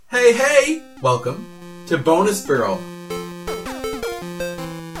Hey! Welcome to Bonus Barrel.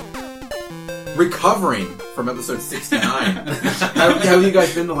 Recovering from episode 69. How have you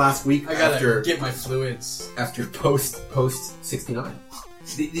guys been the last week? I gotta get my fluids. After post 69.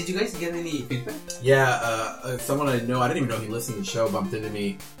 Did you guys get any feedback? Yeah, someone I know, I didn't even know he listened to the show, bumped into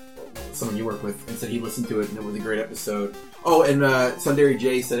me, someone you work with, and said he listened to it and it was a great episode. Oh, and Sundari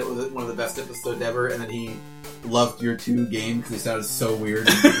J said it was one of the best episodes ever, and then he loved your 2 game because he sounded so weird.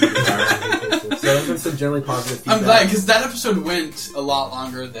 So there's been some generally positive feedback. I'm glad, because that episode went a lot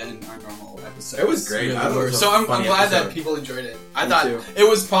longer than our normal episode. It was great. I'm glad that people enjoyed it. I thought it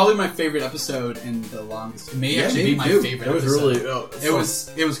was probably my favorite episode and the longest. It may actually be my favorite episode.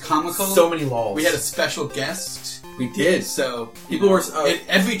 It was comical. So many lols. We had a special guest. We did. So people were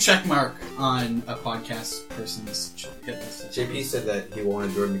every check mark on a podcast person's hit list. JP said that he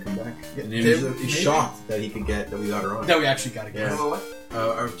wanted Jordan to come back, and he's shocked that we got her on. That we actually got to get her.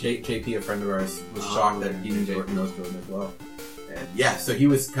 Our JP, a friend of ours, was shocked that he knew Jordan knows Jordan as well. And yeah, so he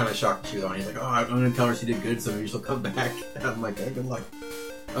was kind of shocked she was on. He's like, "Oh, I'm going to tell her she did good, so maybe she'll come back." And I'm like, "Hey, good luck."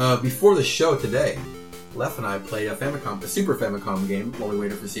 Before the show today, Lef and I played a Super Famicom game while we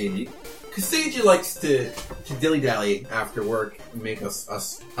waited for Seiji. Because Seiji likes to dilly-dally after work and make us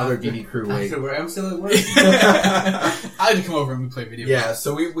other DD crew wait. After work? I'm still at work. I had to come over and we play video games. Yeah,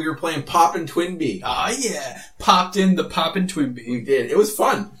 so we were playing Poppin' Twinbee. Oh, yeah. Popped in the Poppin' Twinbee. We did. It was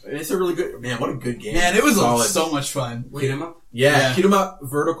fun. And it's a really good... Man, what a good game. Man, it was so much fun. Shoot 'em up? Yeah, shoot 'em up,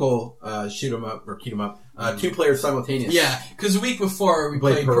 vertical, shoot 'em up, or keep 'em up. 2 players simultaneous. Yeah, because the week before we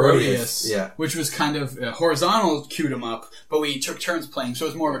played Parodius, which was kind of horizontal shoot 'em up, but we took turns playing, so it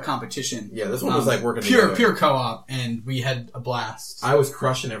was more of a competition. Yeah, this one was like working together. Pure co-op, and we had a blast. I was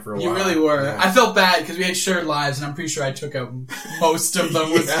crushing it for a while. You really were. Yeah. I felt bad because we had shared lives, and I'm pretty sure I took out most of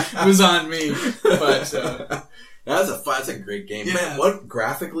them. It was on me, but. That's a great game. Yeah. Man, what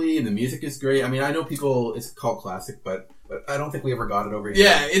graphically and the music is great. I mean, I know it's called classic, but I don't think we ever got it over here.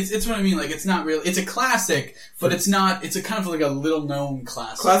 Yeah, it's what I mean. Like, it's not really. It's a classic, but it's not. It's a kind of like a little known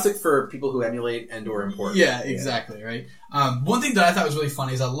classic. Classic for people who emulate and/or import. Yeah, exactly. Right. One thing that I thought was really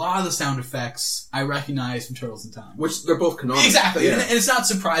funny is a lot of the sound effects I recognize from Turtles in Time, which they're both canonical. Exactly, and it's not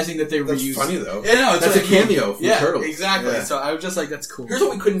surprising that they reuse. That's funny though. Yeah, no, that's a cameo from Turtles. Exactly. Yeah. So I was just like, that's cool. Here's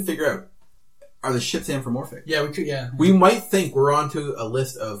what we couldn't figure out. Are the ships anthropomorphic? Yeah, we could, yeah. We might think we're onto a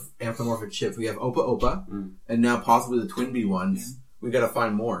list of anthropomorphic ships. We have Opa Opa, and now possibly the Twinbee ones. We gotta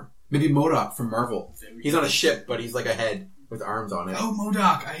find more. Maybe MODOK from Marvel. He's on a ship, but he's like a head with arms on it. Oh,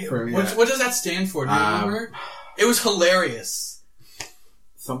 MODOK. What does that stand for? Do you remember? It was hilarious.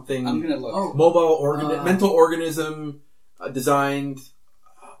 Something... I'm gonna look. Mental organism designed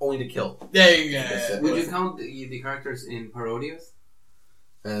only to kill. Yeah. Would you count the characters in Parodius?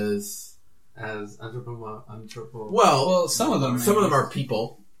 As anthropo... Well, some of them. Some of them are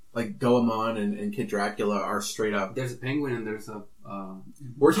people, like Goemon and Kid Dracula are straight up. There's a penguin and there's a...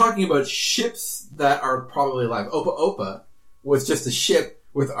 We're talking about ships that are probably alive. Opa Opa was just a ship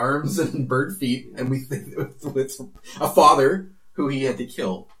with arms and bird feet, and we think it's a father who he had to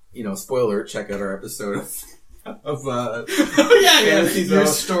kill. You know, spoiler, check out our episode of your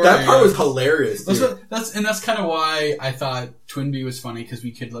story. That part was hilarious. That's kind of why I thought Twinbee was funny because I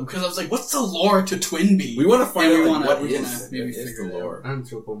was like, what's the lore to Twinbee? We want to find out what is the lore.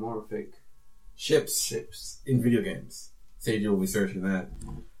 Anthropomorphic ships in video games. Sage will be searching that.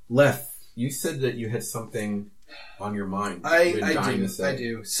 Lef, you said that you had something on your mind. I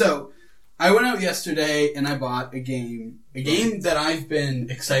do. So I went out yesterday and I bought a game that I've been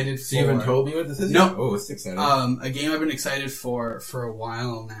excited for. You haven't told me what this is? No. Oh, it's exciting. A game I've been excited for a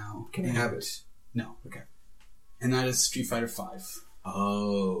while now. Can I have it? No. Okay. And that is Street Fighter V.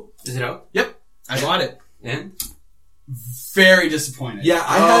 Oh. Is it out? Yep. I bought it. And? Very disappointed. Yeah,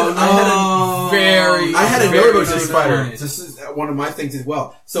 I had a note about Street Fighter. This is one of my things as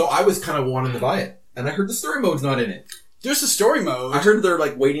well. So I was kind of wanting to buy it. And I heard the story mode's not in it. There's a story mode. I heard they're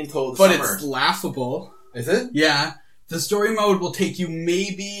like waiting until the summer. But it's laughable. Is it? Yeah. The story mode will take you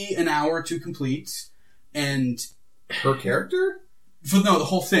maybe an hour to complete. And... Per character? No, the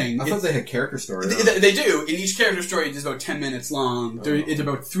whole thing. I thought they had character stories. They do. And each character story is about 10 minutes long. Oh. It's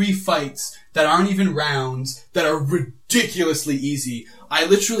about 3 fights that aren't even rounds, that are ridiculously easy. I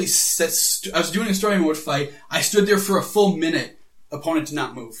literally I was doing a story mode fight. I stood there for a full minute. Opponent did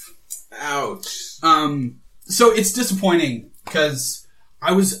not move. Ouch. So it's disappointing because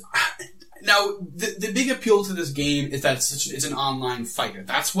I was... Now, the big appeal to this game is that it's an online fighter.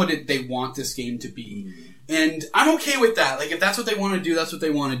 That's what they want this game to be. And I'm okay with that. Like, if that's what they want to do, that's what they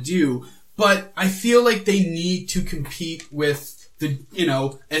want to do. But I feel like they need to compete with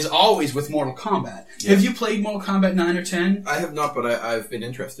as always with Mortal Kombat. Yeah. Have you played Mortal Kombat 9 or 10? I have not, but I've been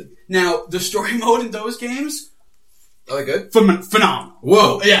interested. Now, the story mode in those games, Are they good? phenomenal.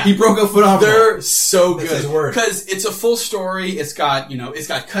 Whoa! Yeah. He broke out phenomenal. They're so That's good. his word. Because it's a full story. It's got, it's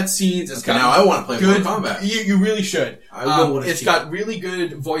got cutscenes. It's got Now I want to play good. Mortal Kombat. You really should. I will when It's it's got really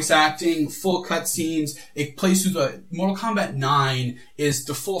good voice acting, full cutscenes. It plays through the Mortal Kombat 9 is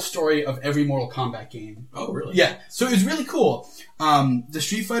the full story of every Mortal Kombat game. Oh, really? Yeah. So it was really cool. The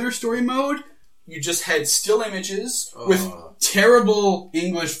Street Fighter story mode, you just had still images with terrible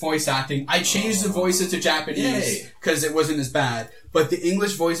English voice acting. I changed the voices to Japanese Yay. because it wasn't as bad, but the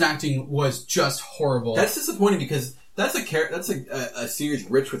English voice acting was just horrible. That's disappointing because that's a series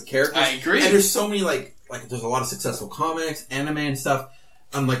rich with characters. I agree. And there's so many like there's a lot of successful comics, anime, and stuff.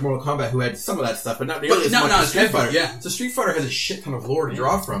 Unlike Mortal Kombat, who had some of that stuff, but not nearly as much as Street Fighter. Yeah. So Street Fighter has a shit ton of lore to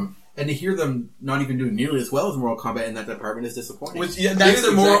draw from, and to hear them not even doing nearly as well as Mortal Kombat in that department is disappointing. Maybe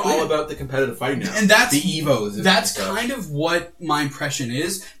they're more all about the competitive fighting now, and that's the Evos. That's kind of what my impression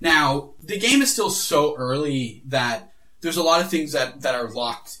is. Now, the game is still so early that there's a lot of things that are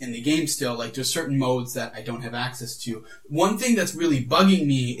locked in the game still. Like, there's certain modes that I don't have access to. One thing that's really bugging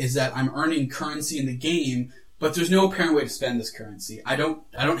me is that I'm earning currency in the game, but there's no apparent way to spend this currency. I don't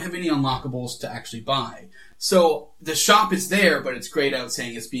have any unlockables to actually buy. So the shop is there, but it's grayed out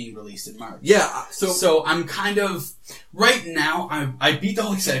saying it's being released in March. Yeah. So I'm kind of right now. I beat the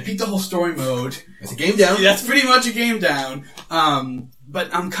whole story mode. It's a game down. Yeah, that's pretty much a game down.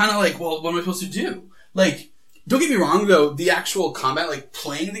 But I'm kind of like, well, what am I supposed to do? Like, don't get me wrong though. The actual combat, like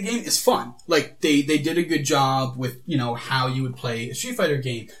playing the game, is fun. Like they did a good job with how you would play a Street Fighter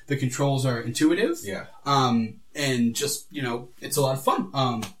game. The controls are intuitive. Yeah. And just it's a lot of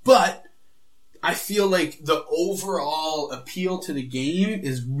fun. But I feel like the overall appeal to the game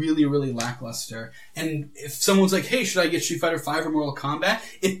is really, really lackluster. And if someone's like, hey, should I get Street Fighter 5 or Mortal Kombat?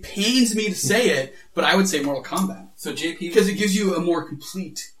 It pains me to say it, but I would say Mortal Kombat. So JP, because it gives you a more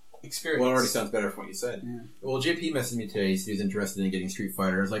complete experience. Well, it already sounds better from what you said. Yeah. Well, JP messaged me today. He said he was interested in getting Street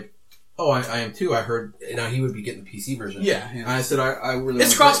Fighter. I was like, oh, I am too. I heard he would be getting the PC version. Yeah. And I said, I really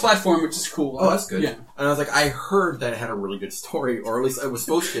it's cross-platform, which is cool. Oh, that's good. Yeah. And I was like, I heard that it had a really good story, or at least it was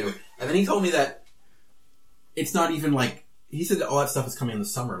supposed to. And then he told me that it's not even like, he said that all that stuff is coming in the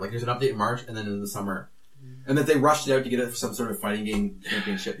summer. Like, there's an update in March, and then in the summer. And that they rushed it out to get it for some sort of fighting game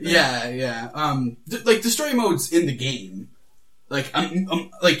championship thing. Yeah. Like, the story mode's in the game. Like,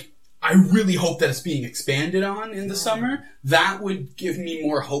 I really hope that it's being expanded on in the summer. That would give me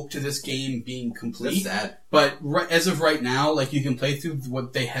more hope to this game being complete. That's sad. But as of right now, like, you can play through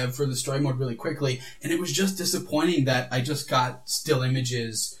what they have for the story mode really quickly. And it was just disappointing that I just got still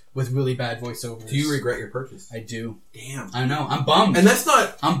images with really bad voiceovers. Do you regret your purchase? I do. Damn. I know. I'm bummed. And that's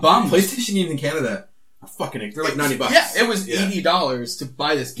not... I'm bummed. PlayStation games in Canada are fucking... They're like $90. Yeah, it was $80 to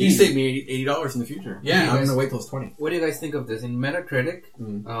buy this game. You saved me $80 in the future. Yeah. I'm going to wait till it's 20. What do you guys think of this? In Metacritic,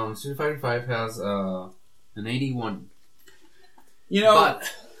 Street Fighter 5 has an 81. But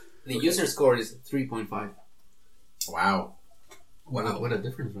the user score is 3.5. Wow. What a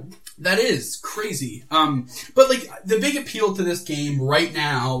difference, right? That is crazy. But like, the big appeal to this game right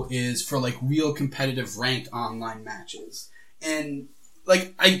now is for like real competitive ranked online matches. And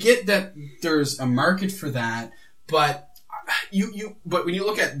like, I get that there's a market for that, but but when you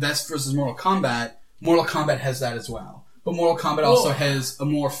look at this versus Mortal Kombat has that as well. But Mortal Kombat also has a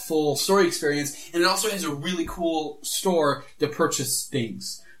more full story experience, and it also has a really cool store to purchase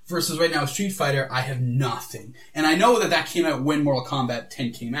things. Versus right now, Street Fighter, I have nothing. And I know that came out when Mortal Kombat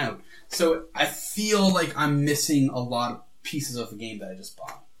 10 came out. So I feel like I'm missing a lot of pieces of the game that I just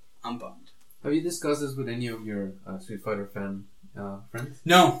bought. I'm bummed. Have you discussed this with any of your Street Fighter fan friends?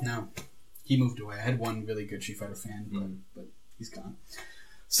 No. He moved away. I had one really good Street Fighter fan, but he's gone.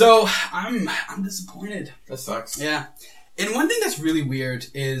 So I'm disappointed. That sucks. Yeah. And one thing that's really weird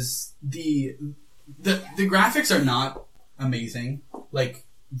is the graphics are not amazing. Like,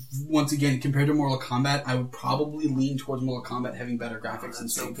 once again, compared to Mortal Kombat, I would probably lean towards Mortal Kombat having better graphics than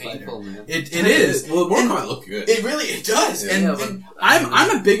Street Fighter. Man. It is. Well, Mortal Kombat looked good. It does. Yeah. And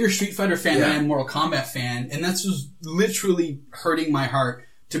I'm a bigger Street Fighter fan than I am Mortal Kombat fan, and that's just literally hurting my heart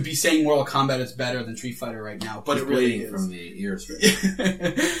to be saying Mortal Kombat is better than Street Fighter right now. But it's it really bleeding is. from the ears.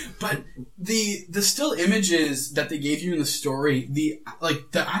 Right? But the still images that they gave you in the story, the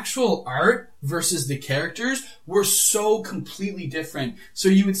actual art versus the characters were so completely different. So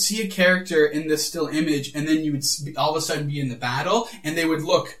you would see a character in this still image, and then you would all of a sudden be in the battle, and they would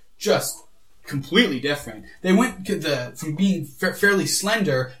look just completely different. They went from being fairly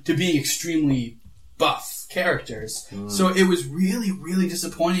slender to being extremely buff characters. So it was really, really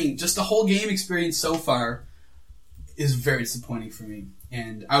disappointing. Just the whole game experience so far is very disappointing for me.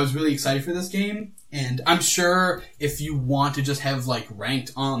 And I was really excited for this game. And I'm sure if you want to just have like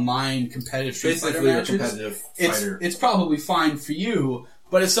ranked online competitive Street Fighter matches, it's probably fine for you.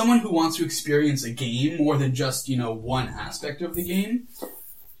 But as someone who wants to experience a game more than just, one aspect of the game,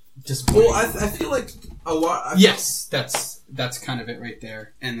 disappointing. Well, I feel like a lot... Yes, that's kind of it right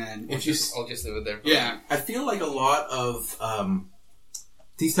there. And then I'll just leave it there. Yeah. I feel like a lot of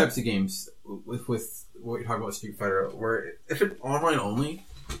these types of games, with what you're talking about Street Fighter, where if it's online only,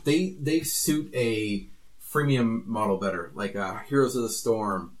 they suit a freemium model better, like Heroes of the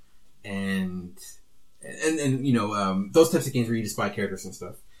Storm and those types of games where you just buy characters and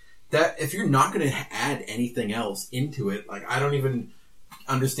stuff. That if you're not going to add anything else into it, like I don't even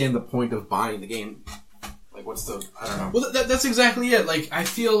understand the point of buying the game. Like what's the... I don't know. Well, that's exactly it. Like I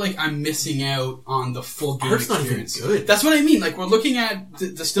feel like I'm missing out on the full game experience. Not even good. That's what I mean. Like we're looking at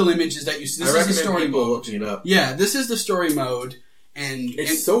the still images that you see. This is the story mode. Looking it up. Yeah, this is the story mode. And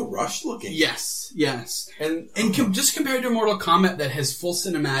it's so rushed looking. Yes. And just compared to Mortal Kombat that has full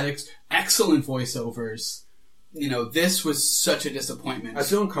cinematics, excellent voiceovers, this was such a disappointment. I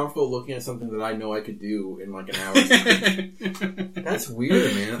feel uncomfortable looking at something that I know I could do in like an hour. That's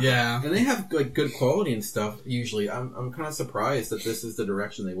weird, man. Yeah. And they have like good quality and stuff usually. I'm kind of surprised that this is the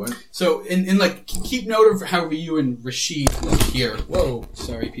direction they went. So in like keep note of how Ryu and Rashid look here. Whoa,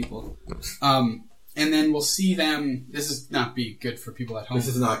 sorry people. And then we'll see them. This is not be good for people at home. This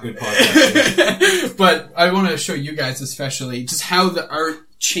is not good podcasting. But I want to show you guys especially just how the art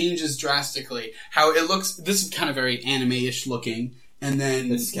changes drastically. How it looks. This is kind of very anime-ish looking. And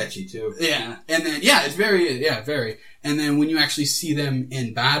then... It's sketchy too. Yeah. And then, it's very. And then when you actually see them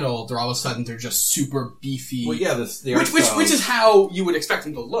in battle, they're all of a sudden, they're just super beefy. Well, yeah, which is how you would expect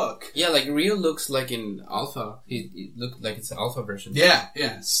them to look. Yeah, like Ryu looks like in Alpha. He looked like it's an Alpha version. Yeah,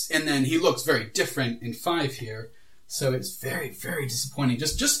 yes. And then he looks very different in 5 here. So it's very, very disappointing.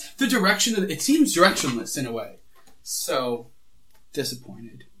 Just the direction of it seems directionless in a way. So,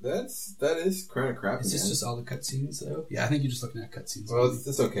 disappointed. That is kind of crappy. Is this just all the cutscenes, though? Yeah, I think you're just looking at cutscenes. Well,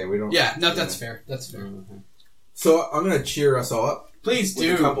 it's okay. We don't... Yeah, no, that's fair. That's fair. Mm-hmm. So, I'm going to cheer us all up. Please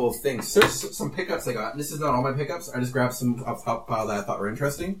do. With a couple of things. There's some pickups I got. This is not all my pickups. I just grabbed some off the top pile that I thought were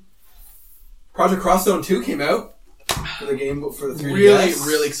interesting. Project Cross Zone 2 came out for the game, for the 3DS.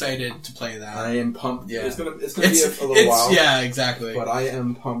 Really excited to play that. I am pumped. Yeah. It's gonna be a little while. Yeah, exactly. But I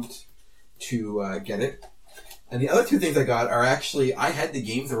am pumped to get it. And the other two things I got are actually, I had the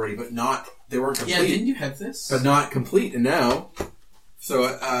games already, but they weren't complete. Yeah, didn't you have this? But not complete, and now...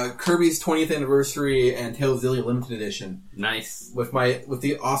 So, Kirby's 20th Anniversary and Tales of Zillia Limited Edition. Nice. With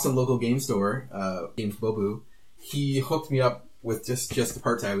the awesome local game store, Games Bobu, he hooked me up with just the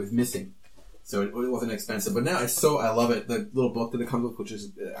parts I was missing. So it wasn't expensive. But now I love it. The little book that it comes with, which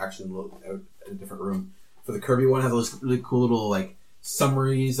is actually out in a different room. For the Kirby one, has those really cool little, like,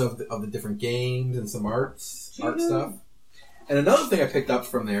 summaries of the different games and some art stuff. And another thing I picked up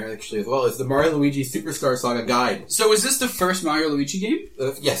from there, actually, as well, is the Mario Luigi Superstar Saga Guide. So is this the first Mario Luigi game?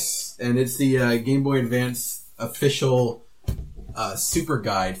 Yes. And it's the Game Boy Advance official super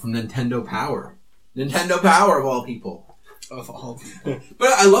guide from Nintendo Power. Nintendo Power, of all people. Of all people. But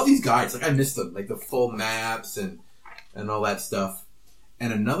I love these guides. Like, I miss them. Like, the full maps and all that stuff.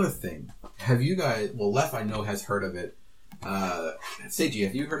 And another thing. Have you guys... Well, Lef, I know, has heard of it. Seiji,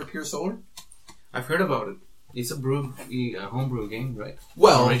 have you heard of Pure Solar? I've heard about it. It's a homebrew game, right?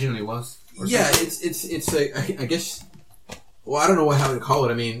 Well, it originally was. Yeah, it's I guess. Well, I don't know how to call it.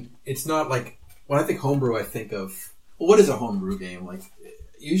 I mean, it's not like when I think homebrew, I think of what is a homebrew game? Like,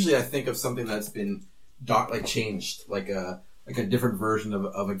 usually I think of something that's been changed, like a different version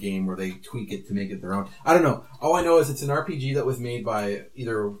of a game where they tweak it to make it their own. I don't know. All I know is it's an RPG that was made by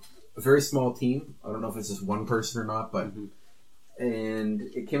either a very small team. I don't know if it's just one person or not, but. Mm-hmm. And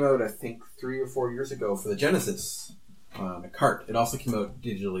it came out, I think, 3 or 4 years ago for the Genesis on a cart. It also came out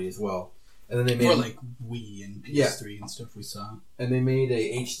digitally as well. And then they made like Wii and PS3 and stuff we saw. And they made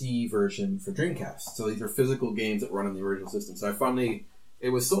a HD version for Dreamcast. So these are physical games that run on the original system. So it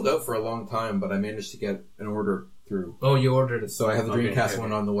was sold out for a long time, but I managed to get an order through. Oh, you ordered it. So I have the Dreamcast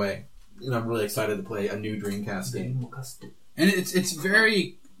one on the way. And I'm really excited to play a new Dreamcast game. And it's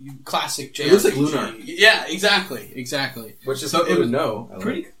very... classic JRPG. It looks like Lunar. Yeah, exactly. Which is so it would know.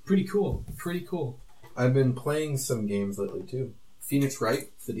 Pretty cool. I've been playing some games lately too. Phoenix Wright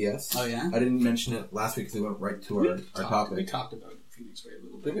for the DS. Oh yeah. I didn't mention it last week because we went right to our topic. We talked about Phoenix Wright a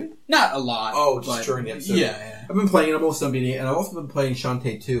little bit. Did we? Not a lot. Oh, just during the episode. Yeah. I've been playing almost some beating, and I've also been playing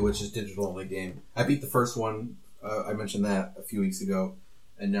Shantae 2, which is digital only game. I beat the first one. I mentioned that a few weeks ago,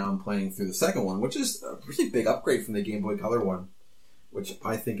 and now I'm playing through the second one, which is a really big upgrade from the Game Boy Color one, which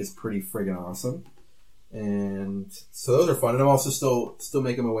I think is pretty friggin' awesome. And so those are fun. And I'm also still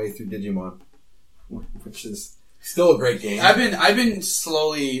making my way through Digimon, which is still a great game. I've been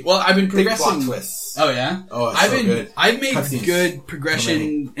slowly. Well, I've been progressing. Big plot twists. Oh yeah. Oh, it's so good. I've made good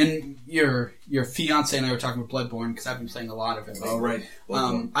progression. And your fiance and I were talking about Bloodborne because I've been playing a lot of it. Oh right.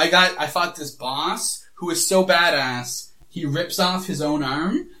 I fought this boss who is so badass. He rips off his own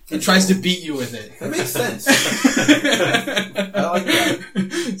arm and tries to beat you with it. That makes sense. I like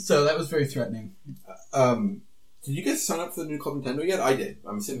that. So that was very threatening. Did you guys sign up for the new Club Nintendo yet? I did.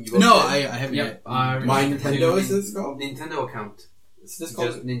 I'm assuming you both No, did. I haven't yet. My Nintendo is this called? Nintendo account. Is this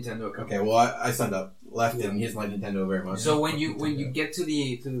called? Just Nintendo account. Okay, well I signed up. Left him. He doesn't like Nintendo very much. So when you get to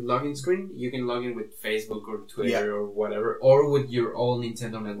the login screen, you can log in with Facebook or Twitter or whatever, or with your own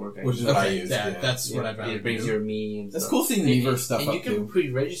Nintendo Network ID. Which is what I use. Yeah, that's what I'd rather do. It brings your Mii and That's stuff. cool seeing the Miiverse stuff and up you can too.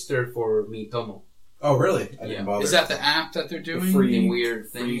 pre-register for Miitomo. Oh really? I didn't bother. Is that the app that they're doing? The free weird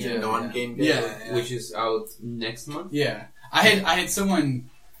thing, free non-game game? Yeah. which is out next month. Yeah, I had someone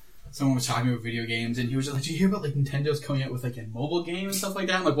was talking about video games, and he was just like, "Did you hear about like Nintendo's coming out with like a mobile game and stuff like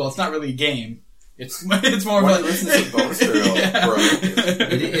that?" I'm like, "Well, it's not really a game. It's more of like listen to Bonus Girl, bro.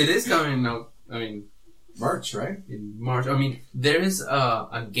 It is coming out. I mean, March, right? in March. I mean, there is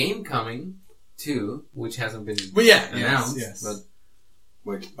a game coming too, which hasn't been announced. Yes. But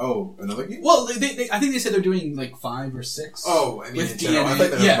Wait, another game? Well, they I think they said they're doing like 5 or 6. Oh, I mean, with in general, I DNA. thought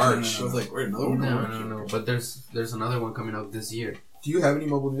that was Yeah, March. no. I was like, wait, another one? no. But there's another one coming out this year. Do you have any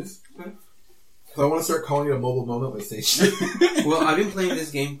mobile news? Because I want to start calling it a mobile moment with Station. Well, I've been playing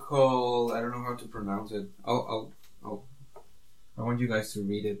this game called, I don't know how to pronounce it. I want you guys to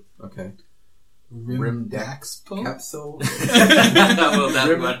read it. Okay. Rimdaxpo? Capsule? Well,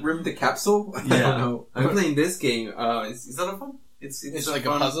 that one. Rim the Capsule? I Yeah. don't know. I'm playing this game. Is that a fun? It's like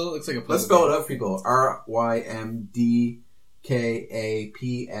fun. a puzzle. It looks like a puzzle. Let's spell it out, people.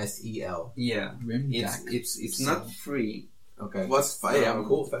 RYMDKAPSEL. Yeah. Rimdax. It's not free. Okay. Well, that's fine. I'm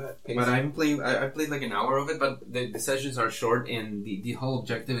cool with that. But I'm playing. I played like an hour of it, but the sessions are short, and the whole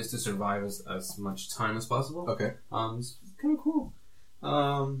objective is to survive as much time as possible. Okay. It's kind of cool.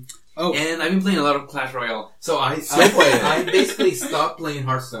 Oh. And I've been playing a lot of Clash Royale. So I basically stopped playing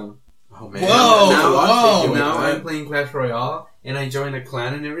Hearthstone. Oh man. Whoa! Now I'm playing Clash Royale, and I joined a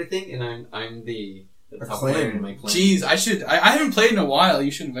clan and everything, and I'm the top player in my clan. Jeez, I haven't played in a while.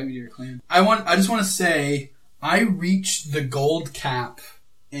 You should invite me to your clan. I just want to say, I reached the gold cap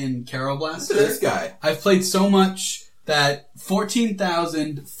in Carol Blaster. Look at this guy. I've played so much that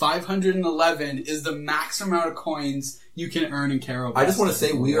 14,511 is the max amount of coins you can earn in Carol Blaster. I just want to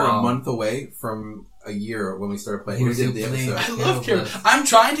say we are a month away from a year when we started playing. We did the episode. I love Carol. I'm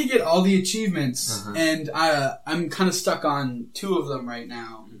trying to get all the achievements, and I'm kind of stuck on 2 of them right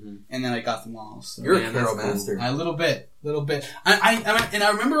now, and then I got them all. So. You're a Carol master. A little bit.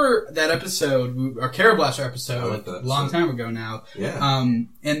 I remember that episode, our Carol Blaster episode, a long time ago now. Yeah.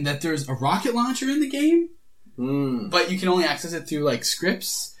 And that there's a rocket launcher in the game, Mm. but you can only access it through like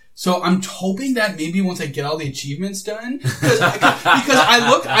scripts. So I'm hoping that maybe once I get all the achievements done, because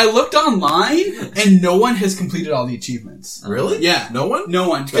I looked online and no one has completed all the achievements. Really? Yeah. No one? No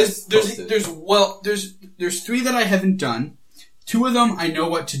one. Because There's 3 that I haven't done. 2 of them I know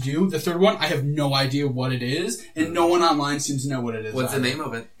what to do. The 3rd one I have no idea what it is, and no one online seems to know what it is. What's the name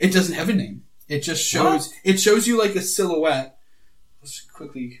of it? It doesn't have a name. It just shows. What? It shows you like a silhouette. Let's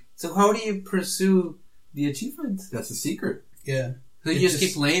quickly. So how do you pursue the achievements? That's the secret. Yeah. So you just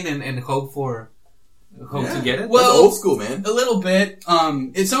keep playing and hope to get it? Well, that's old school, man. A little bit.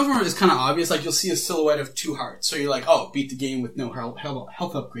 Some of them is kind of obvious. Like you'll see a silhouette of 2 hearts, so you're like, "Oh, beat the game with no health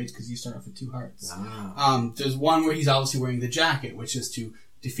upgrades because you start off with 2 hearts." There's one where he's obviously wearing the jacket, which is to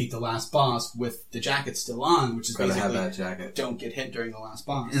defeat the last boss with the jacket still on, which is Gotta basically have that jacket. Don't get hit during the last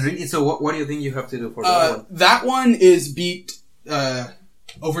boss. So what do you think you have to do for that one? That one is beat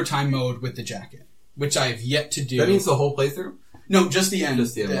overtime mode with the jacket, which I've yet to do. That means the whole playthrough? No, just the end.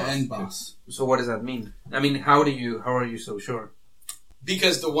 Just the end boss. So what does that mean? I mean, how are you so sure?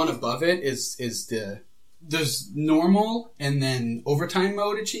 Because the one above it is there's normal and then overtime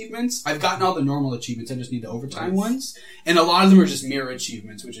mode achievements. I've gotten all the normal achievements. I just need the overtime ones, and a lot of them are just mirror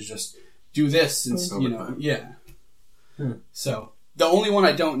achievements, which is just do this and So the only one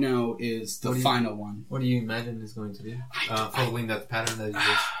I don't know is the final one. What do you imagine is going to be following that pattern that you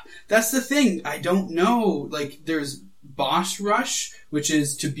just... That's the thing. I don't know. Like there's Boss Rush, which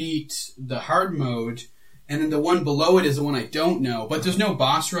is to beat the hard mode, and then the one below it is the one I don't know. But there's no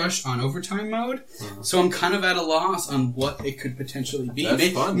Boss Rush on overtime mode, so I'm kind of at a loss on what it could potentially be.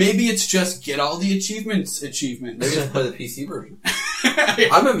 Maybe it's just get all the achievements. Maybe just play the PC version.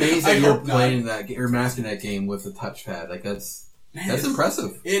 I'm amazed that you're playing that or mastering that game with a touchpad. Like that's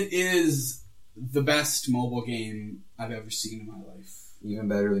impressive. It is the best mobile game I've ever seen in my life. Even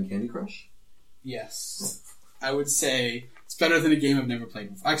better than Candy Crush? Yes. I would say it's better than a game I've never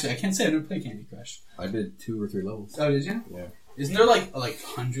played before. Actually, I can't say I've never played Candy Crush. I did 2 or 3 levels. Oh, did you? Yeah. Isn't there like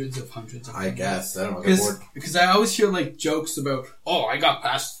hundreds of I guess. I don't know. Because I always hear like jokes about, oh, I got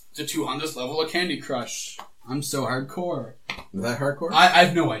past the 200th level of Candy Crush. I'm so hardcore. Is that hardcore? I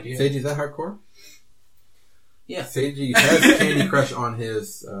have no idea. Seiji, is that hardcore? Yeah. Seiji has Candy Crush on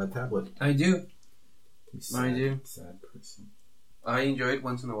his tablet. I do. Sad, I do. Sad person. I enjoy it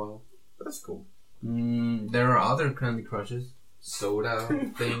once in a while. That's cool. There are other Candy Crushes. Soda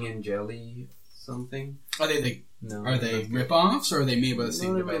thing and jelly something. Are they No. Are they rip-offs or are they made by the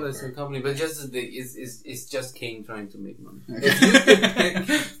same Not by the developer? same company, but just it's just King trying to make money. If you could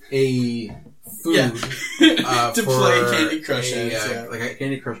pick a food to for play Candy Crush like a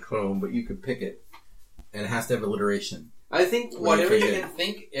Candy Crush clone, but you could pick it, and it has to have alliteration. I think What whatever do you you think? can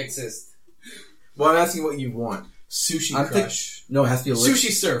think exists. Well, I'm asking what you want. Sushi I'm Crush. No, it has to be alliteration.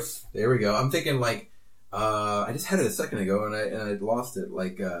 Sushi Surf. There we go. I'm thinking like I just had it a second ago and I lost it.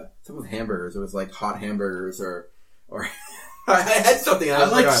 Like some with hamburgers. It was like hot hamburgers or I had something. I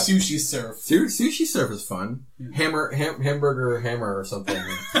like forgot. Sushi Surf. Sushi Surf is fun. Hamburger hammer or something.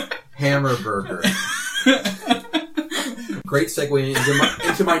 Hammer burger. Great segue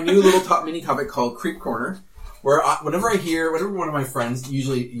into my new little mini topic called Creep Corner, where whenever one of my friends,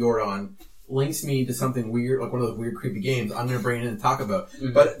 usually Jordan, links me to something weird, like one of those weird creepy games, I'm going to bring it in and talk about.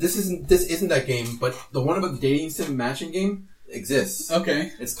 Mm-hmm. But this isn't that game, but the one about the dating sim matching game exists.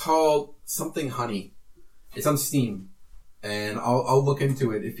 Okay. It's called Something Honey. It's on Steam. And I'll look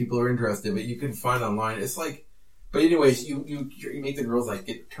into it if people are interested, but you can find it online. It's like, but anyways, you make the girls like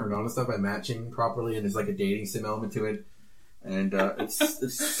get turned on and stuff by matching properly, and there's like a dating sim element to it. And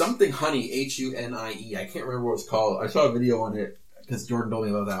it's Something Honey, HUNIE. I can't remember what it's called. I saw a video on it because Jordan told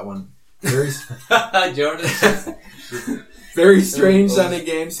me about that one. Jordan. Very strange sounding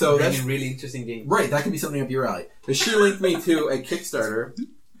game. So that's a really interesting game. Right, that could be something up your alley. But she linked me to a Kickstarter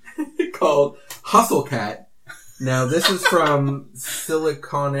called Hustle Cat. Now this is from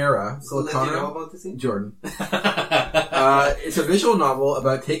Siliconera. Jordan. It's a visual novel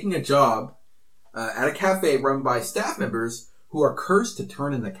about taking a job at a cafe run by staff members who are cursed to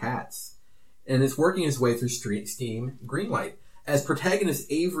turn into cats, and it's working its way through Steam Greenlight. As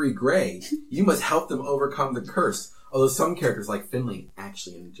protagonist Avery Gray, you must help them overcome the curse, although some characters like Finley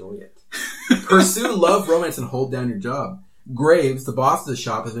actually enjoy it. Pursue love, romance, and hold down your job. Graves, the boss of the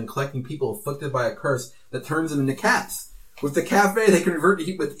shop, has been collecting people afflicted by a curse that turns them into cats. With the cafe, they can revert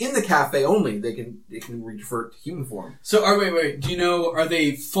to within the cafe only. They can revert to human form. So, wait. Do you know? Are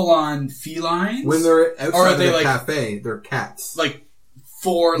they full on felines? When they're outside of the cafe, they're cats. Like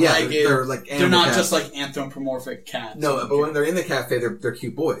four-legged. Yeah, they're like they're not cats. just like anthropomorphic cats. No, but when they're in the cafe, they're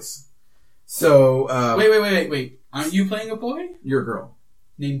cute boys. So wait. Aren't you playing a boy? You're a girl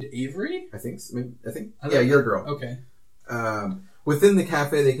named Avery. I think. Yeah, you're a girl. Okay. Within the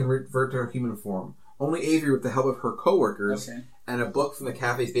cafe, they can revert to her human form. Only Avery, with the help of her coworkers and a book from the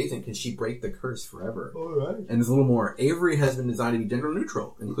cafe's basement, can she break the curse forever. All right. And there's a little more. Avery has been designed to be gender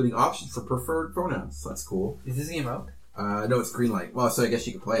neutral, including options for preferred pronouns. So that's cool. Is this game out? No, it's Greenlight. Well, so I guess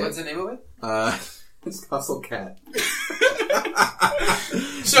you can play it. What's the name of it? It's Hustle Cat.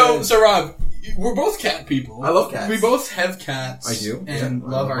 So Rob, we're both cat people. I love cats. We both have cats. I do. And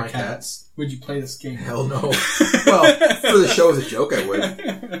love our my cats. Would you play this game? Hell no. Well, for the show as a joke, I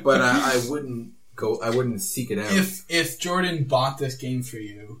would. But I wouldn't seek it out. If Jordan bought this game for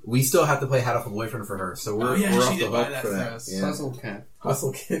you, we still have to play Hat Off a Boyfriend for her, so we're off the hook for that. Yeah. Hustle Cat.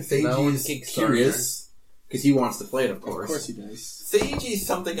 Hustle Cat. Seiji's curious because he wants to play it. Of course he does. Seiji's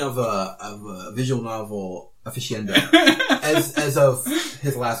something of a visual novel aficionado. as of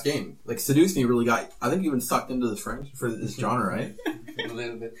his last game, like Seduce Me really got. I think he even sucked into this genre, right? A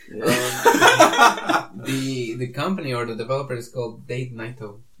little bit. The company or the developer is called Date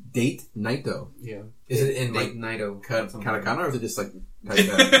Naito. Date Naito. Yeah. Is it in Date like Naito katakana or is it just like typed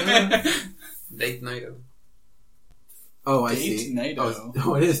out? Date Naito. Oh, I Date see. Naito.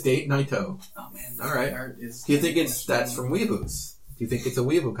 Oh, it is Date Naito. Oh man. All right. Do you think that's from Weeaboos? Do you think it's a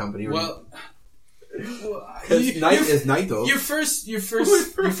Weeaboo company? Well, because Night is Naito. Your first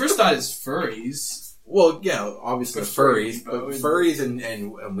thought is furries. Well, yeah, obviously furries, but both. furries and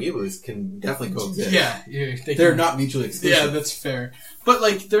Weeaboos can definitely coexist. Yeah, they're not mutually exclusive. Yeah, that's fair. But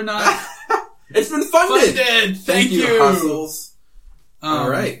like, they're not. It's been funded. Thank you. Hustles. All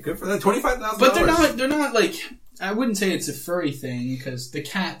right, good for that. $25,000. But they're not like. I wouldn't say it's a furry thing because the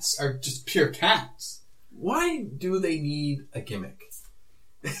cats are just pure cats. Why do they need a gimmick?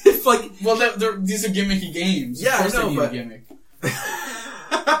 It's like, well, these are gimmicky games. Yeah, of course I know, they need a gimmick.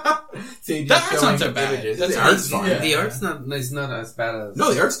 stages. That art's not showing so bad. images. That's The art's fine. fine. Yeah. The art's not as bad as.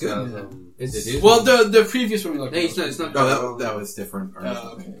 No, the art's good. Well, the previous one we looked No, at. it's not. No, that was different.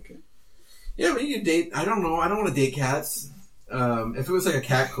 Okay. Yeah, but you can date. I don't know. I don't want to date cats. If it was like a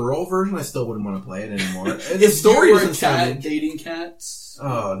cat girl version, I still wouldn't want to play it anymore. The story you were a doesn't sound. cat dating cats.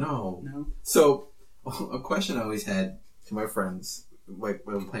 Oh no. No. So, a question I always had to my friends, like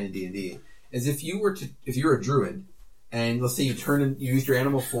when playing D&D, is if you were a druid, and let's say you used your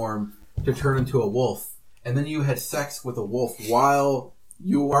animal form to turn into a wolf, and then you had sex with a wolf while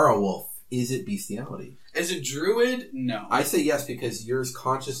you are a wolf, is it bestiality? As a druid, no. I say yes because you're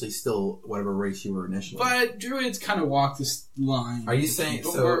consciously still whatever race you were initially. But druids kind of walk this line. Are you saying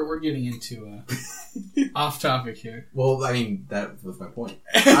But so? We're getting into off topic here. Well, I mean that was my point.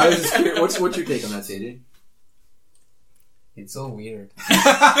 I was just curious. What's your take on that, Sadie? It's so weird.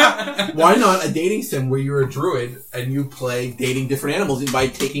 Why not a dating sim where you're a druid and you play dating different animals by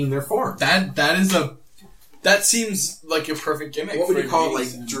taking their form? That seems like a perfect gimmick. What would for you call it? dating Like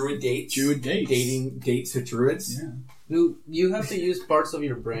sim. druid dates? Druid dates. Dating dates with druids? Yeah. You have to use parts of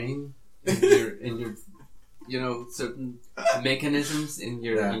your brain in your certain mechanisms in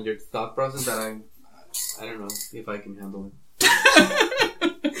your thought process that I don't know if I can handle it.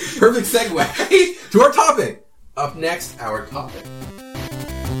 Perfect segue to our topic. Up next, our topic.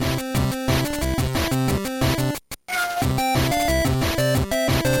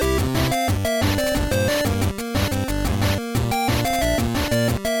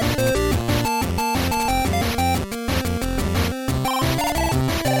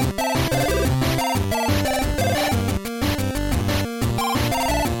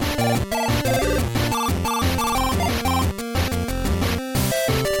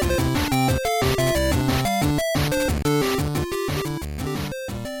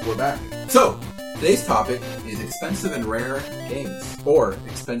 So, today's topic is expensive and rare games. Or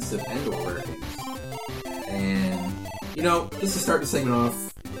expensive and or rare games. And, just to start the segment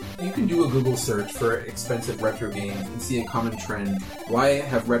off, you can do a Google search for expensive retro games and see a common trend. Why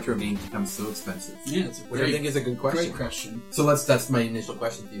have retro games become so expensive? Yeah, it's a Which I think is a good question. great question. So that's my initial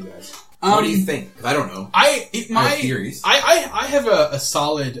question to you guys. What do you think? Because I don't know. I have theories. I have a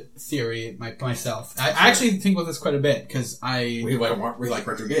solid theory myself. I actually think about this quite a bit because we like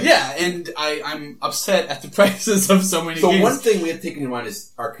retro games. Yeah, and I'm upset at the prices of so many games. So one thing we have taken in mind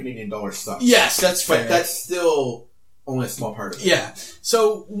is our Canadian dollar sucks. Yes, that's fair. But that's still only a small part of it. Yeah.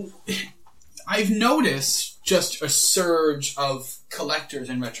 So I've noticed just a surge of collectors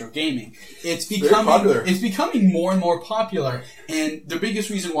in retro gaming. It's becoming popular. It's becoming more and more popular, and the biggest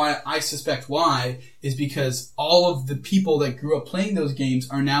reason why I suspect why is because all of the people that grew up playing those games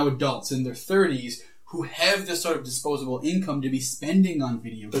are now adults in their 30s who have this sort of disposable income to be spending on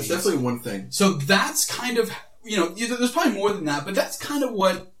video games. That's definitely one thing. So that's kind of, there's probably more than that, but that's kind of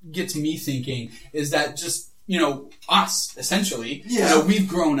what gets me thinking is that just us, essentially. Yeah. We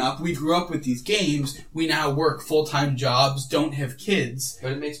grew up with these games, we now work full-time jobs, don't have kids.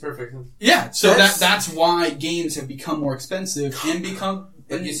 But it makes perfect sense. Yeah, so that's why games have become more expensive and become...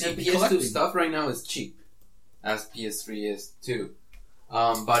 But you see, PS2 stuff right now is cheap, as PS3 is too.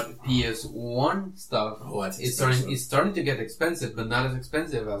 But PS1 stuff is starting to get expensive, but not as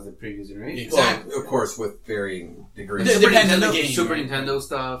expensive as the previous generation. Exactly. Well, of course, with varying degrees. Depends on the game. Super right? Nintendo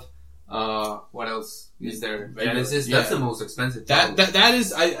stuff. What else is there? Genesis. That's the most expensive. That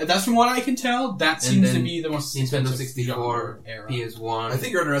is. That's from what I can tell. That seems to be the most Nintendo expensive 64, era. PS1. I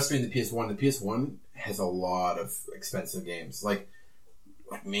think you're underestimating the PS1. The PS1 has a lot of expensive games, like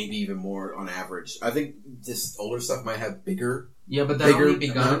maybe even more on average. I think this older stuff might have bigger. Yeah, but that only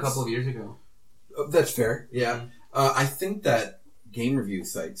begun a couple of years ago. That's fair. Yeah, I think that game review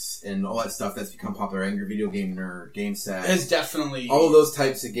sites and all that stuff that's become popular, Angry Video Game Nerd, GameStat, is definitely all of those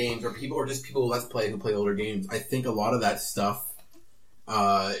types of games, or just people Let's Play who play older games. I think a lot of that stuff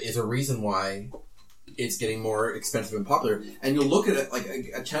is a reason why it's getting more expensive and popular. And you'll look at it like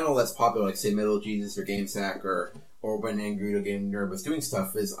a channel that's popular, like say Metal Jesus or GameSack or when Angry Video Game Nerd was doing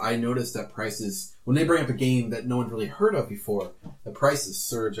stuff. Is I noticed that prices when they bring up a game that no one's really heard of before, the prices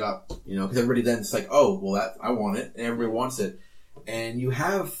surge up. Because everybody then it's like, oh well, I want it, and everybody wants it. And you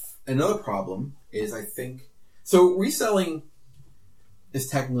have another problem is I think so reselling is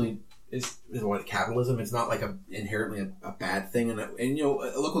technically is what capitalism. It's not like inherently a bad thing, and a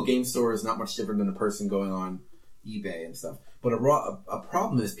local game store is not much different than a person going on eBay and stuff. But a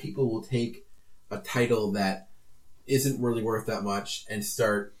problem is people will take a title that isn't really worth that much and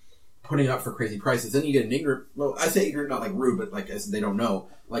start putting it up for crazy prices. Then you get an ignorant. Well, I say ignorant, not like rude, but like as they don't know,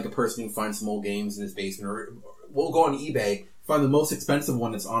 like a person who finds some old games in his basement, or will go on eBay. Find the most expensive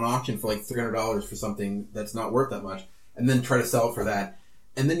one that's on auction for like $300 for something that's not worth that much, and then try to sell it for that.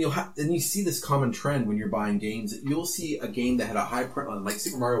 And then you see this common trend when you're buying games. You'll see a game that had a high print run, like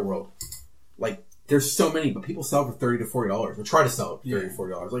Super Mario World. Like, there's so many, but people sell for $30 to $40, or try to sell it for $30 to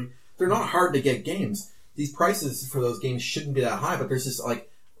 $40. Like, they're not hard to get games. These prices for those games shouldn't be that high, but there's just, like,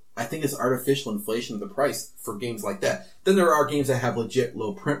 I think it's artificial inflation of the price for games like that. Then there are games that have legit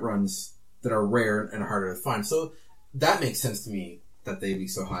low print runs that are rare and harder to find. So that makes sense to me that they'd be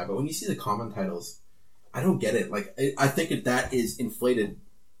so high. But when you see the common titles, I don't get it. Like, I think that is inflated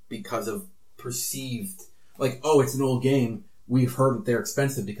because of perceived, like, oh, it's an old game. We've heard that they're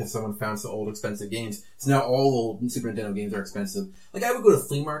expensive because someone found some old expensive games. So now all old Super Nintendo games are expensive. Like, I would go to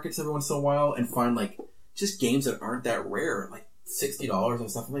flea markets every once in a while and find, like, just games that aren't that rare, like $60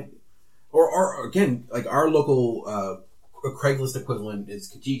 and stuff. Like, or again, like our local Craigslist equivalent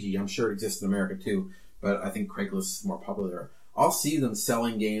is Kijiji. I'm sure it exists in America too, but I think Craigslist is more popular. I'll see them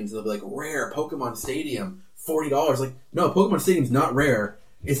selling games and they'll be like, rare Pokemon Stadium, $40. Like, no, Pokemon Stadium's not rare.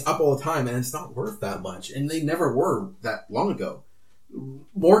 It's up all the time and it's not worth that much. And they never were that long ago.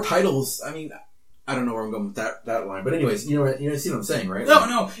 More titles, I mean, I don't know where I'm going with that line. But anyways, you see what I'm saying, right?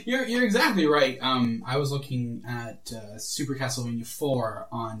 No, you're exactly right. I was looking at Super Castlevania 4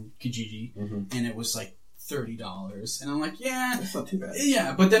 on Kijiji, and it was like $30. And I'm like, yeah. That's not too bad.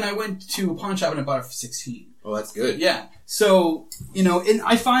 Yeah, but then I went to a pawn shop and I bought it for $16. Oh, that's good. Yeah. So, and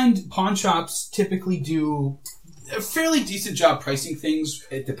I find pawn shops typically do a fairly decent job pricing things.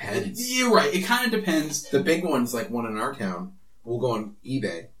 It depends. You're right. It kind of depends. The big ones, like one in our town, will go on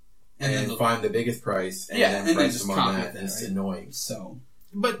eBay and find the biggest price and then price them on that. And it's annoying. So,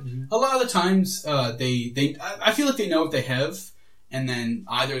 but a lot of the times, I feel like they know what they have, and then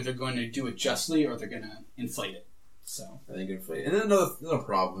either they're going to do it justly or they're going to inflate it. So I think inflate. And then another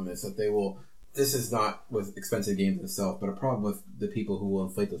problem is that they will. This is not with expensive games itself, but a problem with the people who will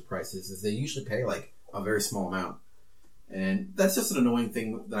inflate those prices is they usually pay like a very small amount. And that's just an annoying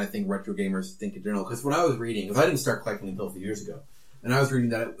thing that I think retro gamers think in general. Because when I was reading, because I didn't start collecting until a few years ago, and I was reading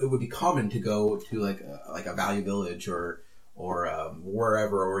that it would be common to go to like a Value Village or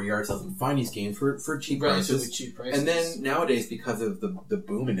wherever, or yard sales and find these games for cheap prices. Cheap prices. And then nowadays, because of the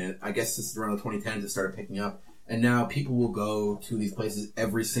boom in it, I guess this is around the 2010s it started picking up. And now people will go to these places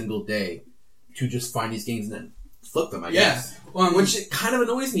every single day to just find these games and then flip them, I guess. Well, which kind of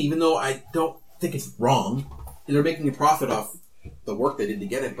annoys me, even though I don't think it's wrong. They're making a profit off the work they did to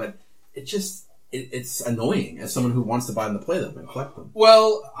get it, but it's annoying as someone who wants to buy them to play them and collect them.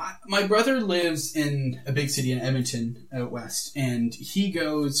 Well, my brother lives in a big city in Edmonton out west, and he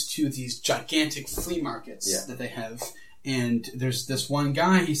goes to these gigantic flea markets that they have. And there's this one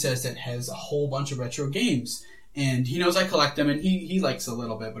guy, he says, that has a whole bunch of retro games. And he knows I collect them, and he likes a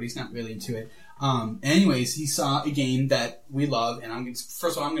little bit, but he's not really into it. Anyways, he saw a game that we love, and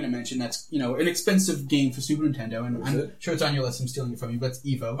first of all, I'm going to mention that's, an expensive game for Super Nintendo, and I'm sure it's on your list. I'm stealing it from you, but it's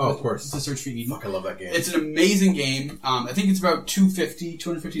Evo. Oh, of course. It's a Search for Eden. Fuck, I love that game. It's an amazing game. I think it's about $250.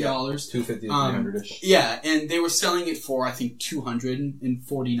 $250 to $300-ish. Yeah, and they were selling it for, I think,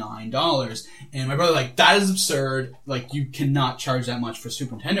 $249. And my brother, like, that is absurd. Like, you cannot charge that much for a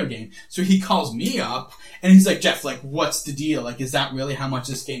Super Nintendo game. So he calls me up, and he's like, Jeff, like, what's the deal? Like, is that really how much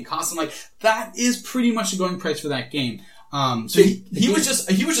this game costs? I'm like, that is pretty much the going price for that game. So he was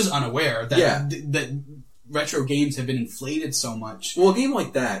just unaware that retro games have been inflated so much. Well, a game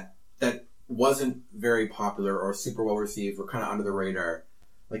like that wasn't very popular or super well received or kind of under the radar,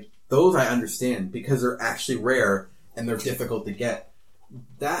 like those I understand because they're actually rare and they're difficult to get.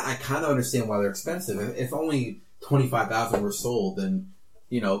 That I kind of understand why they're expensive. If only 25,000 were sold, then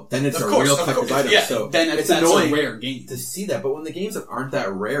it's a real collector's item. Yeah, so then it's that's annoying a rare game to see that. But when the games that aren't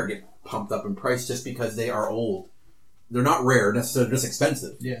that rare get pumped up in price just because they are old, they're not rare necessarily, they're just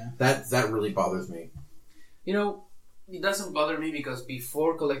expensive. Yeah, that really bothers me. It doesn't bother me because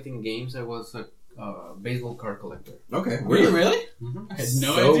before collecting games, I was a baseball card collector. Okay, were you really? Mm-hmm. I had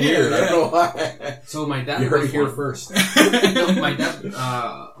no so idea. Weird. I don't know why. So my dad. You heard it here first. My dad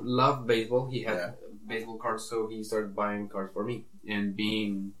loved baseball. He had baseball cards, so he started buying cards for me. And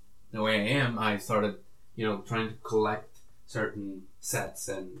being the way I am, I started, trying to collect certain sets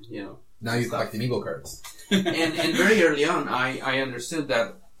and Now you collect Amiibo cards. and very early on, I understood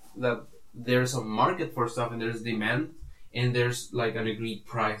that there's a market for stuff and there's demand and there's like an agreed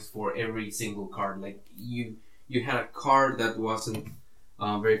price for every single card. Like you had a card that wasn't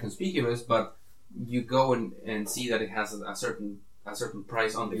very conspicuous, but you go and see that it has a certain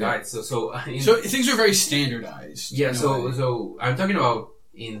price on the guide. So things are very standardized. Yeah. So I'm talking about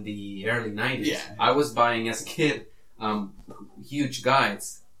in the early 90s. Yeah. I was buying as a kid huge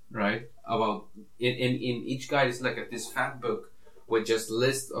guides, right? About in each guide is like this fat book with just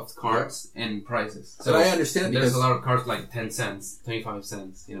lists of cards and prices. So I understand there's because a lot of cards like 10 cents, 25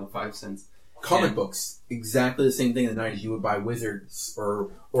 cents, 5 cents. Comic books, exactly the same thing in the 90s. You would buy Wizards or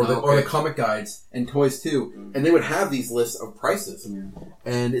the comic guides and toys too, and they would have these lists of prices.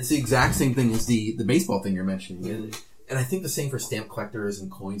 And it's the exact same thing as the baseball thing you're mentioning. And I think the same for stamp collectors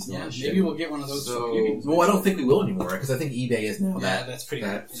and coins and all that shit. Maybe we'll get one of those. Well, I don't think we will anymore because I think eBay is now that's pretty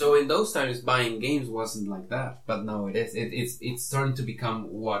good. So in those times, buying games wasn't like that, but now it is. It's starting to become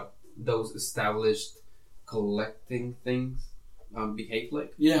what those established collecting things behave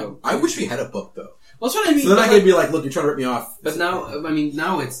like. Yeah. So, I wish we had a book though. Well, that's what I mean. So then I could be like, look, you're trying to rip me off. But now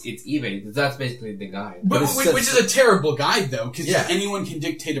it's eBay. That's basically the guide. But which is a terrible guide, though, because Yeah. anyone can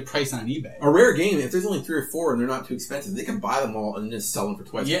dictate a price on eBay. A rare game, if there's only 3 or 4 and they're not too expensive, they can buy them all and just sell them for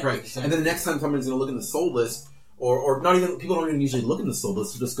twice the price. Exactly. And then the next time someone's going to look in the sold list, or not even, people don't even usually look in the sold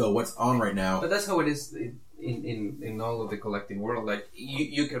list, they'll just go, what's on right now? But that's how it is in all of the collecting world. Like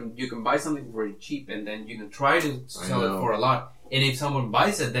you can buy something very cheap and then you can try to sell it for a lot. And if someone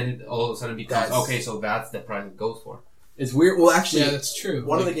buys it, then it all of a sudden becomes so that's the price it goes for. It's weird. Well, actually, yeah, that's true.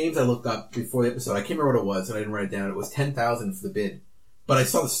 One of the games I looked up before the episode, I can't remember what it was, and I didn't write it down. It was 10,000 for the bid, but I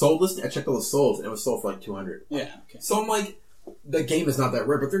saw the sold list. I checked all the solds, and it was sold for like 200. Yeah. Okay. So I'm like, the game is not that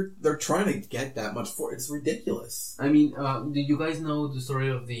rare, but they're trying to get that much for it. It's ridiculous. I mean, do you guys know the story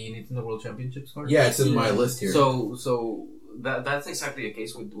of the Nintendo World Championships card? Yeah, it's in my list here. So that's exactly the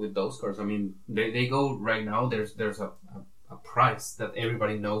case with those cards. I mean, they go right now. There's a price that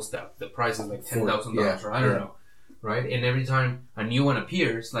everybody knows that the price is like $10,000 or I don't know, right? And every time a new one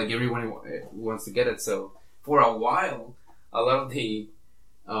appears, like everyone wants to get it. So for a while, a lot of the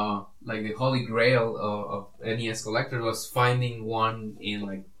like the holy grail of NES collector was finding one in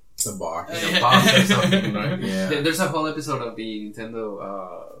like the box, in a box or something, right? Yeah. There's a whole episode of the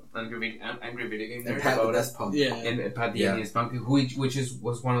Nintendo Angry Video Game Nerd about it. Punk. Yeah. And Pat the NES Punk, which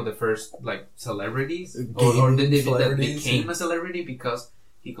was one of the first like celebrities, Celebrities that became a celebrity because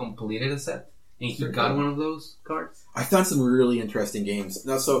he completed a set and he got one of those cards. I found some really interesting games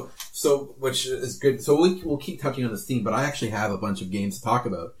now. So which is good. So we'll keep touching on this theme, but I actually have a bunch of games to talk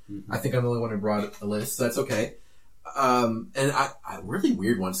about. Mm-hmm. I think I'm the only one who brought a list, so that's okay. And I really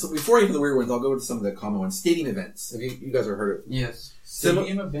weird ones. So before I get to the weird ones, I'll go to some of the common ones. Stadium events. Have you guys ever heard of? Yes.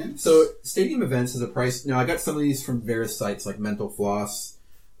 Stadium events? So Stadium events is a price. Now I got some of these from various sites like Mental Floss,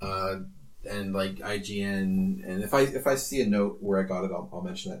 and like IGN. And if I see a note where I got it, I'll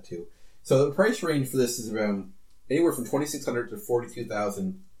mention that too. So the price range for this is around anywhere from $2,600 to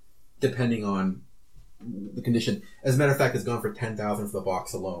 $42,000, depending on the condition. As a matter of fact, it's gone for $10,000 for the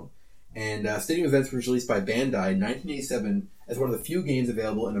box alone. And Stadium Events was released by Bandai in 1987 as one of the few games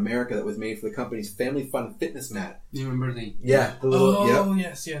available in America that was made for the company's Family Fun Fitness mat. You remember the... Yeah. The little,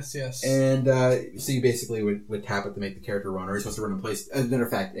 yes. And so you basically would tap it to make the character run, or you're supposed to run in place. As a matter of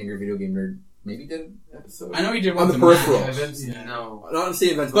fact, Angry Video Game Nerd maybe did an episode. I know he did one on the peripheral. Yeah. No. Not on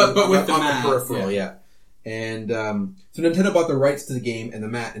Stadium Events, but with the on mat, the peripheral, yeah. And so Nintendo bought the rights to the game and the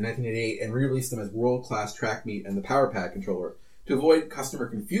mat in 1988 and re-released them as world-class track meet and the Power Pad controller. To avoid customer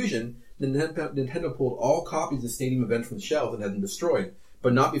confusion, Nintendo pulled all copies of Stadium Event from the shelves and had them destroyed,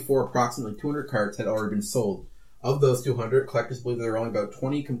 but not before approximately 200 carts had already been sold. Of those 200, collectors believe there are only about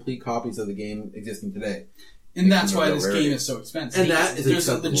 20 complete copies of the game existing today. And that's why this game is so expensive. And that is There's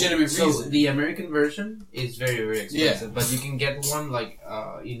a legitimate reason. So the American version is very, very expensive, but you can get one like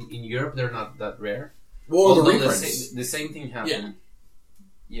in Europe. They're not that rare. Well, although the reprints. the same thing happened.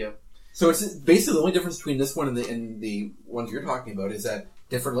 Yeah. So it's basically the only difference between this one and the ones you're talking about is that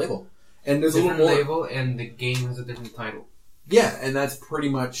different label. And there's different a little label, and the game has a different title. Yeah, and that's pretty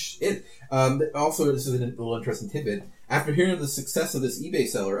much it. Also, this is a little interesting tidbit. After hearing of the success of this eBay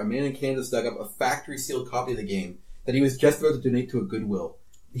seller, a man in Kansas dug up a factory-sealed copy of the game that he was just about to donate to a Goodwill.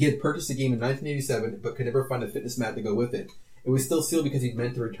 He had purchased the game in 1987, but could never find a fitness mat to go with it. It was still sealed because he'd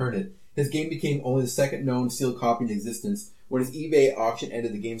meant to return it. His game became only the second known sealed copy in existence. When his eBay auction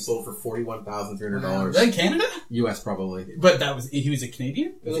ended, the game sold for $41,300. Was that in Canada? US, probably. But he was a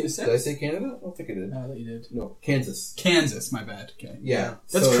Canadian? Did I say Canada? I don't think I did. I thought you did. No, Kansas. Kansas, my bad. Okay. Yeah.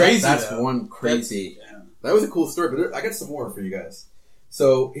 That's crazy, That's though. one crazy. That was a cool story, but I got some more for you guys.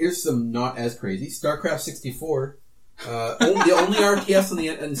 So here's some not as crazy. StarCraft 64. The only RTS on the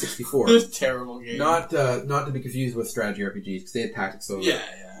N64. It was a terrible game. Not to be confused with strategy RPGs, because they had tactics over. Yeah.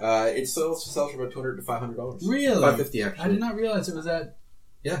 It sells for about $200 to $500. Really? $550 actually. I did not realize it was that.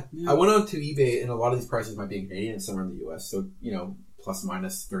 Yeah. I went on to eBay, and a lot of these prices might be in Canadian and some are in the US. So plus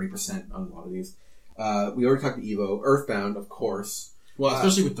minus 30% on a lot of these. We already talked to Evo, Earthbound, of course. Well,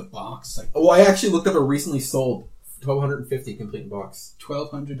 especially with the box. Well, I actually looked up a recently sold $1,250 complete in box.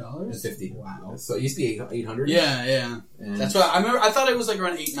 $1,250. Wow. So it used to be $800. Yeah. And that's what I remember. I thought it was like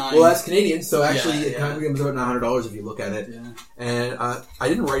around $8-9. Well, that's Canadian, so actually it kind of becomes about $900 if you look at it. Yeah. And I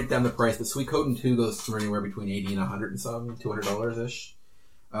didn't write down the price, but Suikoden 2 goes for anywhere between $80 and $100 and some, $200 ish.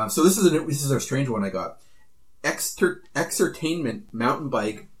 So this is a strange one I got. Exertainment Mountain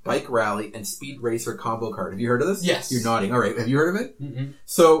Bike Rally and Speed Racer combo card. Have you heard of this? Yes. You're nodding. All right. Have you heard of it? Mm-hmm.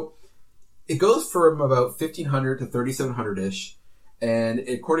 So it goes from about $1,500 to $3,700 ish. And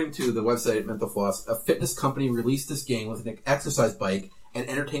according to the website Mental Floss, a fitness company released this game with an exercise bike and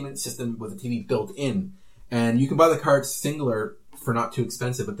entertainment system with a TV built in. And you can buy the card singular for not too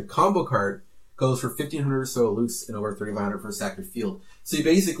expensive, but the combo card goes for $1,500 or so loose and over $3,500 for a Sacred Field. So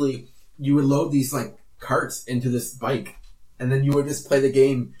you would load these like carts into this bike, and then you would just play the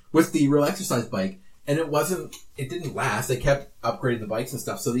game with the real exercise bike. And it didn't last. They kept upgrading the bikes and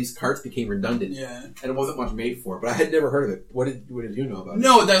stuff, so these carts became redundant. Yeah. And it wasn't much made for it, but I had never heard of it. What did you know about it?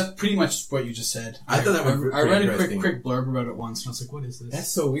 No, that's pretty much what you just said. I thought that was I read a quick blurb about it once, and I was like, what is this?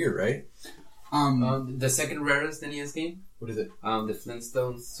 That's so weird, right? The second rarest NES game? What is it? The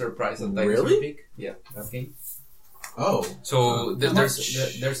Flintstones Surprise at Really? Dinosaur Peak. Yeah, that game. Oh. So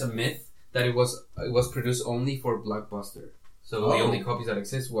there's a myth that it was produced only for Blockbuster. So the only copies that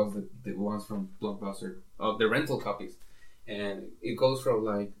exist was the ones from Blockbuster, the rental copies, and it goes from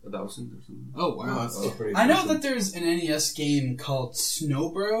like 1,000 or something. Oh wow! That's pretty I know expensive. that there's an NES game called Snow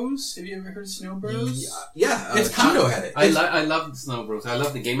Bros. Have you ever heard of Snow Bros? Yeah. It's kind Kino of- had it. I love Snow Bros. I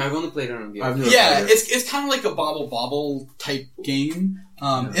love the game. I've only played it on game. I've never Yeah, played it. it's kind of like a bobble type game.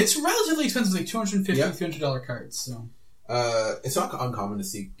 It's relatively expensive, like $250, $300 cards. So. It's not uncommon to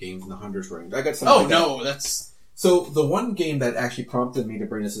see games in the hundreds range. I got some. Oh like that. no, that's. So the one game that actually prompted me to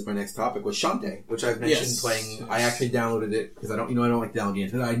bring this as my next topic was Shantae, which I've mentioned playing. Yes. I actually downloaded it because I don't like downloading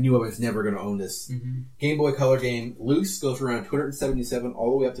games. I knew I was never going to own this. Mm-hmm. Game Boy Color game, loose, goes for around $277 all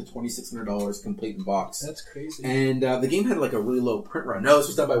the way up to $2,600 complete in box. That's crazy. And the game had like a really low print run. No, this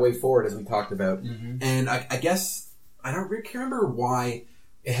was done by Way Forward, as we talked about. Mm-hmm. And I guess I can't remember why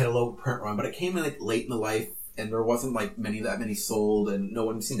it had a low print run, but it came in like late in the life, and there wasn't like that many sold, and no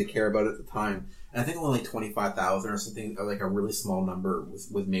one seemed to care about it at the time. And I think only like 25,000 or something, or like a really small number was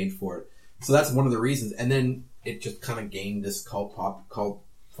made for it. So that's one of the reasons. And then it just kind of gained this cult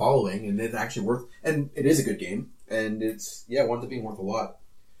following, and it's actually and it is a good game, and it's one to be worth a lot.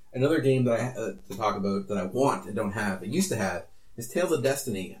 Another game that I to talk about that I want and don't have, I used to have, is Tales of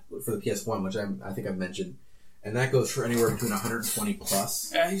Destiny for the PS1, which I think I've mentioned, and that goes for anywhere between 120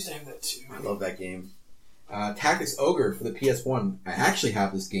 plus. I used to have that too. I love that game. Tactics Ogre for the PS1. I actually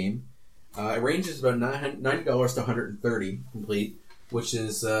have this game. It ranges about $90 to $130 complete, which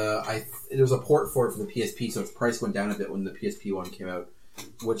is there's a port for it for the PSP, so its price went down a bit when the PSP one came out,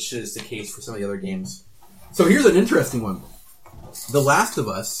 which is the case for some of the other games. So here's an interesting one: The Last of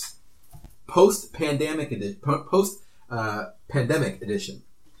Us post-pandemic edition.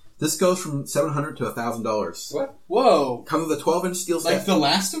 This goes from $700 to $1,000. What? Whoa! Comes with a 12-inch steel Like The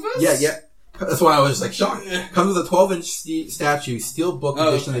Last of Us? Yeah. That's why I was like shocked. Comes with a 12-inch statue, steel book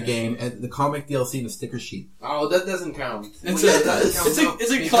edition of the game, and the comic DLC and the sticker sheet. Oh, that doesn't count. It's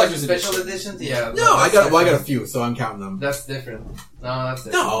It's a collector's special edition. editions. Yeah. No, I got a few, so I'm counting them. That's different. No, that's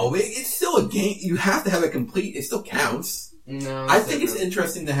different. No, it's still a game. You have to have it complete. It still counts. No, I think it's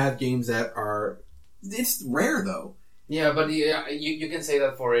interesting to have games that are. It's rare though. Yeah, but you can say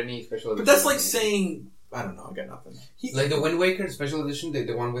that for any special edition. But that's like saying. I don't know. I got nothing. Like the Wind Waker special edition, the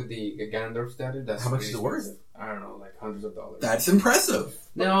one with the Ganondorf statue. That's How much really is it worth? expensive. I don't know, like hundreds of dollars. That's impressive.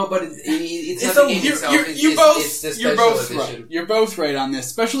 No, but it's not the game itself. It's the You're special both edition. right. You're both right on this.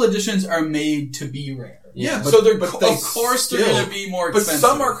 Special editions are made to be rare. Yeah, So they're but of they course they're still- going to be more But expensive.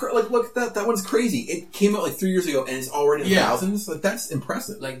 some are like look that one's crazy. It came out like 3 years ago and it's already in thousands. Like that's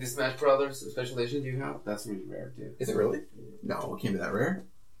impressive. Like the Smash Brothers special edition you have, that's really rare too. Is it really? No, it can't be that rare.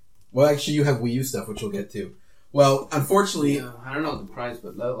 Well, actually, you have Wii U stuff, which we'll get to. Well, unfortunately, Yeah, I don't know the price,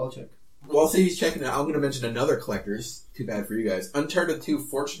 but I'll check. while Sadie's checking it, I'm going to mention another collector's. Too bad for you guys. Uncharted 2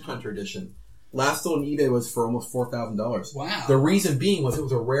 Fortune Hunter Edition. Last sold on eBay was for almost $4,000. Wow. The reason being was it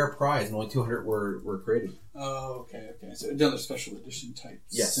was a rare prize and only 200 were created. Oh, okay. So another special edition type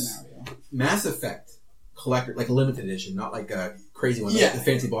scenario. Mass Effect collector, like a limited edition, not like a crazy one, Yeah. like the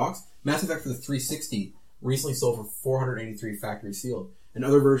fancy box. Mass Effect for the 360 recently sold for 483 factory sealed, and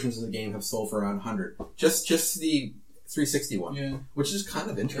other versions of the game have sold for around 100. Just the 360 one, Yeah. which is kind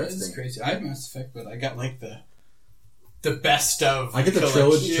of That interesting. is crazy. I have Mass Effect, but I got like the the best of. I get the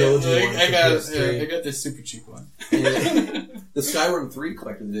collection. trilogy one I for got PS3. I got the super cheap one. The Skyrim 3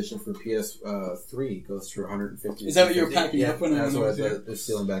 collector's edition for PS3 goes for $150. Is that what you were packing up when that's I what was there? they're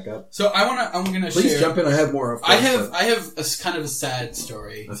sealing back up. So I'm gonna Please share. jump in. I have more. Of course, I have a kind of a sad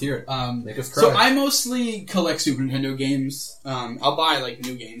story. Let's hear it. Make us cry. So I mostly collect Super Nintendo games. I'll buy like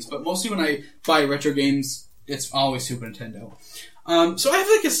new games, but mostly when I buy retro games, it's always Super Nintendo. So I have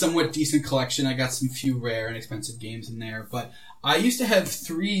like a somewhat decent collection. I got some few rare and expensive games in there, but I used to have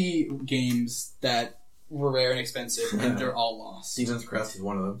 3 games that were rare and expensive, and they're all lost. Demon's Crest is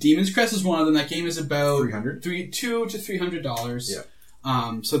one of them. Demon's Crest is one of them. That game is about $300? $200 to $300.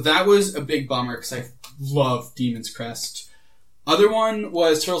 Yeah. So that was a big bummer because I love Demon's Crest. Other one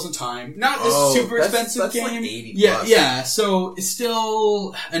was Turtles in Time. Not a super expensive that's game. Like $80 yeah, yeah. So it's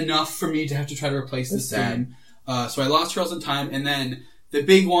still enough for me to have to try to replace this game. So I lost Turtles in Time, and then the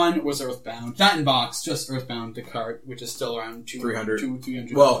big one was Earthbound. Not in box, just Earthbound, the cart, which is still around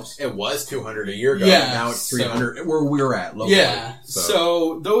 $300. Well, it was $200 a year ago. Yeah, and now it's $300. Where we're at, locally. Yeah.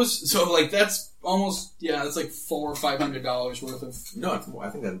 So like that's almost it's like $400 or $500 worth of. No, it's more.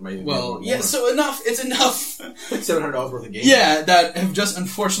 I think that might even be Well, more. yeah. So enough. It's enough. Like $700 worth of games. Yeah, that have just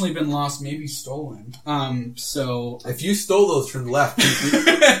unfortunately been lost, maybe stolen. So if you stole those from the left,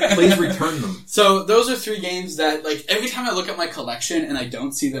 please return them. So those are 3 games that, like, every time I look at my collection and I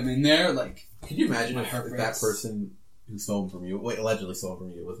don't see them in there, like, can you imagine if that breaks. person who stole them from you, allegedly stole them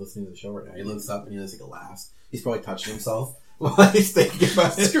from you, was listening to the show right now? He looks up and he has like a laugh. He's probably touching himself while he's thinking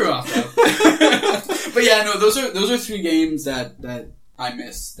about it. Screw off, though. But yeah, no, those are 3 games that I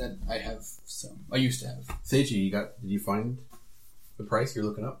miss that I have. So I used to have. Seiji, did you find the price you're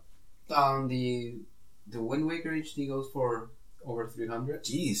looking up? The Wind Waker HD goes for over $300.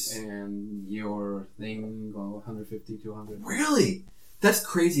 Jeez. And your thing go 150, 200. Really? That's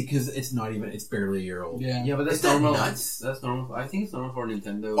crazy because it's barely a year old. Yeah. Yeah, but that's Is that normal. nuts? That's normal. I think it's normal for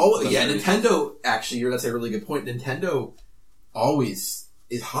Nintendo. Oh, yeah, Nintendo, actually, that's a really good point. Nintendo always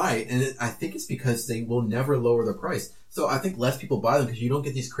is high, and I think it's because they will never lower the price. So I think less people buy them because you don't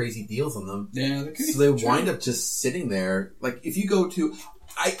get these crazy deals on them. Yeah, so they wind up just sitting there. Like, if you go to...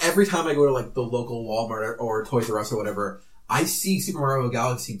 every time I go to, like, the local Walmart or Toys R Us or whatever, I see Super Mario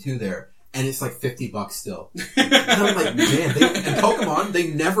Galaxy 2 there. And it's like $50 still. And I'm like, man, and Pokemon, they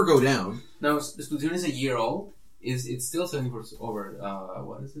never go down. No, Splatoon is a year old. It's still selling for over,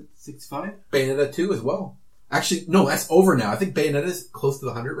 what is it, 65? Bayonetta 2 as well. Actually, no, that's over now. I think Bayonetta is close to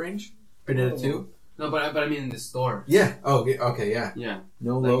the 100 range. Bayonetta 2. No, but I mean in the store. Yeah. Oh, okay, yeah. Yeah.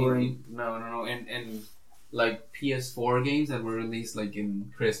 No like lowering. No. And like PS4 games that were released like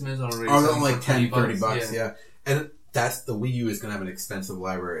in Christmas already. Are like $10-$30, yeah. And that's the Wii U is going to have an expensive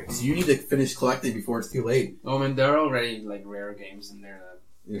library. So you need to finish collecting before it's too late. Oh, I mean, there are already like rare games in there that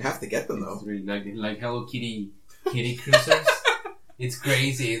you have to get them though. Really, like Hello Kitty Cruisers. It's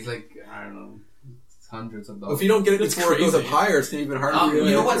crazy. It's like, I don't know, it's hundreds of dollars. If you don't get it before it goes up higher, it's going to be even harder.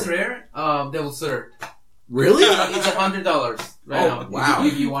 You know what's rare? Devil's Third. Really? It's $100 right now. Wow!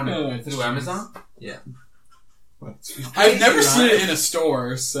 If you want it through Amazon, yeah. I've never seen it in a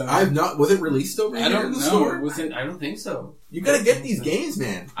store, so I've not. Was it released over here in the store? Was it? I don't think so. You gotta get these games,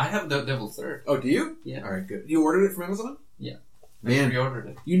 man. I have the Devil's Third. Oh, do you? Yeah. All right, good. You ordered it from Amazon? Yeah. Man, I pre-ordered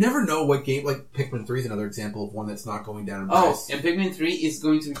it. You never know what game. Like Pikmin 3 is another example of one that's not going down in Oh, price. and Pikmin 3 is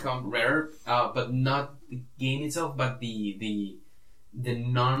going to become rare, but not the game itself, but the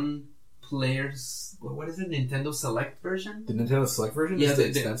non-players. What is it? Nintendo Select version? The Nintendo Select version? Yeah, is the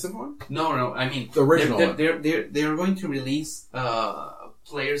expensive one? No. I mean the original one. They're going to release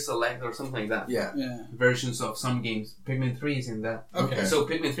Player Select or something like that. Yeah. Versions of some games. Pikmin 3 is in that. Okay. So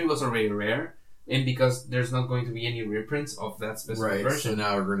Pikmin 3 was already rare, and because there's not going to be any reprints of that specific version, so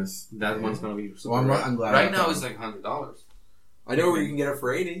now we're gonna. One's going to be super well, rare. I'm glad. Right now it's like $100. I know where you can get it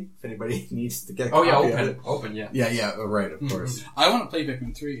for $80 if anybody needs to get a Oh copy yeah, of it. open, yeah. Yeah, right, of course. I want to play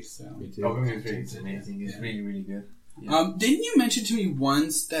Pikmin 3, so. Me too. Pikmin 3 is amazing. It's really, really good. Yeah. Didn't you mention to me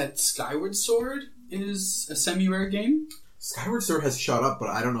once that Skyward Sword is a semi-rare game? Skyward Sword has shot up, but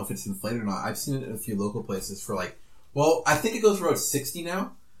I don't know if it's inflated or not. I've seen it in a few local places for I think it goes for about $60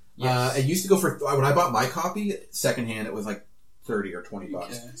 now. Yes. It used to go for, when I bought my copy, secondhand, it was like $30 or $20.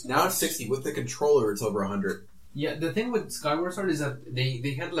 Okay, now it's $60. With the controller, it's over $100. Yeah, the thing with Skyward Sword is that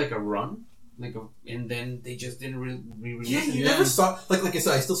they had like a run, and then they just didn't re-release it. Yeah, you never saw, like I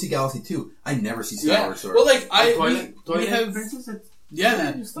said, I still see Galaxy 2. I never see Skyward Sword. Well, we have Princess.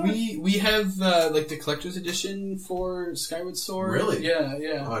 We have the collector's edition for Skyward Sword. Really?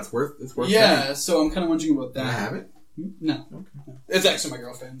 Yeah. Oh, it's worth. Yeah, paying. so I'm kind of wondering about that. Can I have it? No. Okay. It's actually my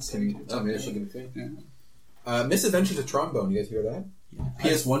girlfriend's. So maybe she'll give it to you. Yeah. Misadventures of Trombone. You guys hear that? Yeah.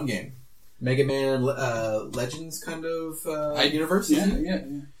 PS1 game. Mega Man Legends kind of universe. Yeah.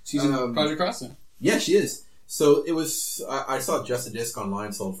 She's in Project Crossing. Yeah, she is. So it was. I saw Just a Disc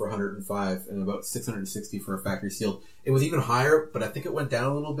online sold for $105 and about $660 for a factory sealed. It was even higher, but I think it went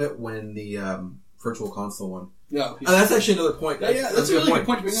down a little bit when the Virtual Console one. Yeah, that's actually another point. That's a really good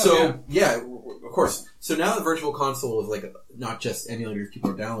point to bring up. So yeah, of course. So now the Virtual Console is like not just emulators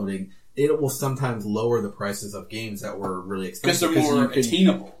people are downloading. It will sometimes lower the prices of games that were really expensive because they're more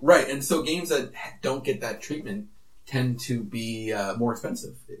attainable, right? And so games that don't get that treatment tend to be more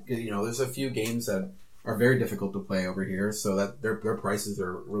expensive. There's a few games that are very difficult to play over here, so that their prices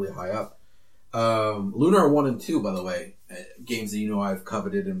are really high up. Lunar 1 and 2, by the way, games that I've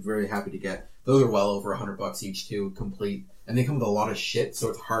coveted and very happy to get. Those are well over $100 each too, complete, and they come with a lot of shit, so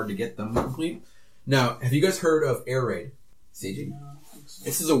it's hard to get them complete. Now, have you guys heard of Air Raid? CG? No, I think so.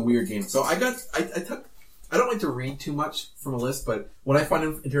 This is a weird game. So I don't like to read too much from a list, but when I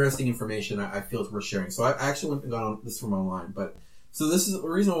find interesting information, I feel it's worth sharing. So I actually went and got this from online, so this is the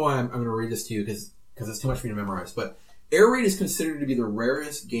reason why I'm going to read this to you because it's too much for me to memorize. But Air Raid is considered to be the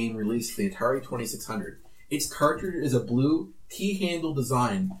rarest game released for the Atari 2600. Its cartridge is a blue T-handle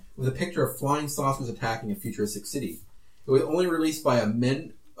design with a picture of flying saucers attacking a futuristic city. It was only released by it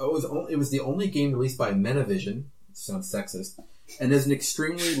was the only game released by Menavision. It sounds sexist, and has an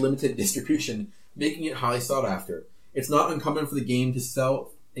extremely limited distribution, making it highly sought after. It's not uncommon for the game to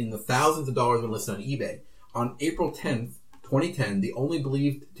sell in the thousands of dollars when listed on eBay. On April 10th, 2010, the only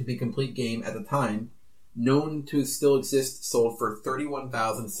believed to be complete game at the time, known to still exist, sold for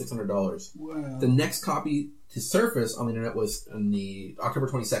 $31,600. Wow. The next copy to surface on the internet was on the October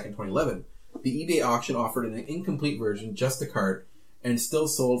 22nd, 2011. The eBay auction offered an incomplete version, just a cart, and still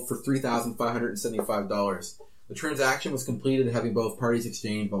sold for $3,575. The transaction was completed, having both parties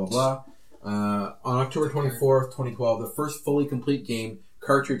exchange, blah, blah, blah. On October 24th, 2012, the first fully complete game,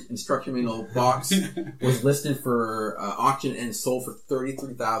 cartridge, instruction manual, box, was listed for auction and sold for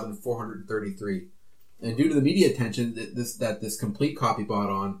 $33,433. And due to the media attention that this complete copy bought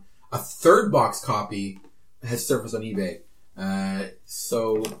on, a third box copy has surfaced on eBay.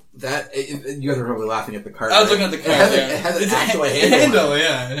 So that you guys are probably laughing at the cart. I was looking at the cart. It has an actual handle.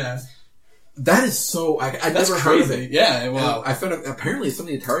 Yeah. That is so. I've never heard of it. Yeah. Well, I found apparently some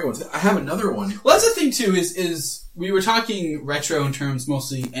of the Atari ones. I have another one. Well, that's the thing too. Is we were talking retro in terms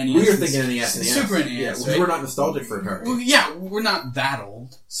mostly NES. We were thinking NES and Super NES. Yeah, right? We're not nostalgic for Atari. Well, yeah, we're not that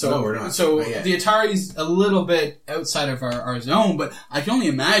old. So no, we're not. So the Atari's a little bit outside of our zone, but I can only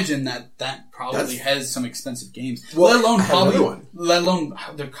imagine that probably has some expensive games. Well, let alone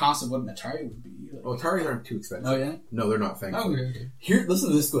the cost of what an Atari would be. Well, Ataris aren't too expensive. Oh, yeah? No, they're not, thankfully. Oh, okay. Here, listen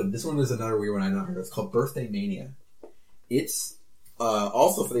to this one. This one is another weird one I not heard of. It's called Birthday Mania. It's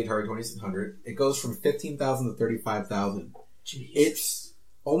also for the Atari 2600. It goes from 15,000 to 35,000. It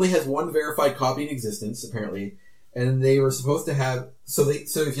only has one verified copy in existence, apparently, and they were supposed to have... So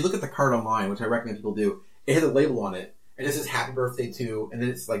if you look at the card online, which I recommend people do, it has a label on it, and it says Happy Birthday to, and then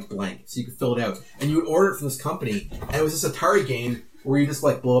it's like blank, so you can fill it out. And you would order it from this company, and it was this Atari game where you just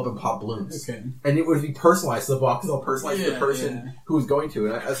like blow up and pop balloons. Okay. And it would be personalized, so the box is all personalized for the person who was going to.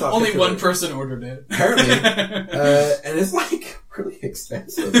 And I saw only one person ordered it. Apparently. And it's like really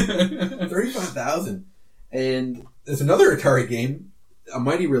expensive. $35,000. And there's another Atari game, a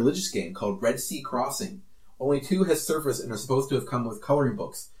mighty religious game called Red Sea Crossing. Only 2 has surfaced and are supposed to have come with coloring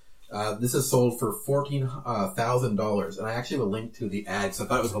books. This is sold for $14,000, and I actually have a link to the ad, so I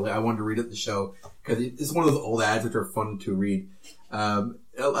thought it was hilarious. I wanted to read it at the show, because it's one of those old ads which are fun to read. I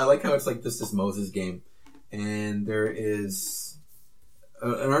like how it's like this Moses game, and there is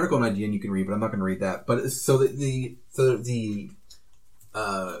an article on IGN you can read, but I'm not going to read that. But the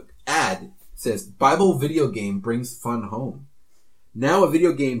ad says, Bible video game brings fun home. Now a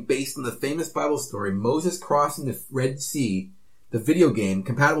video game based on the famous Bible story, Moses crossing the Red Sea. The video game,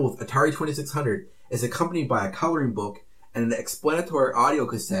 compatible with Atari 2600, is accompanied by a coloring book and an explanatory audio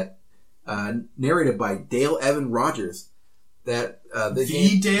cassette narrated by Dale Evan Rogers. Dale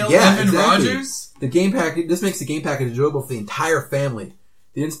Evan Rogers? The game package. This makes the game package enjoyable for the entire family.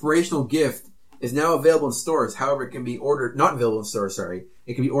 The inspirational gift is now available in stores. However, it can be ordered. Not available in stores. Sorry,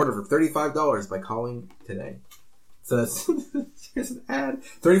 it can be ordered for $35 by calling today. So that's here's an ad.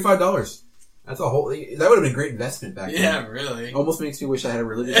 $35. That's a whole. That would have been a great investment back then. Yeah, really. Almost makes me wish I had a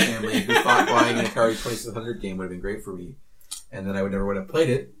religious family who thought buying an Atari 2600 game would have been great for me, and then I would never have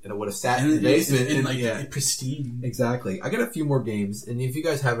played it, and it would have sat in the basement and pristine. Exactly. I got a few more games, and if you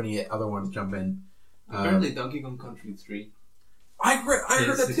guys have any other ones, jump in. Apparently, Donkey Kong Country 3. I heard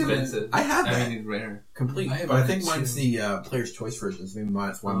that too. Expensive. I have that. I mean, it's rare. Complete. But I think mine's the Player's Choice version. So maybe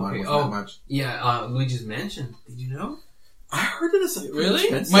that's why mine wasn't that much. Yeah, Luigi's Mansion. Did you know? I heard that it's like Really?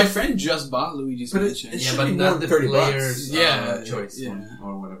 expensive. My friend just bought Luigi's But Mansion. it Yeah, should but be not more the than $30. player's choice Yeah. one,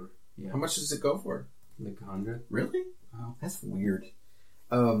 or whatever. Yeah. How much does it go for? Like 100. Really? Wow. That's weird.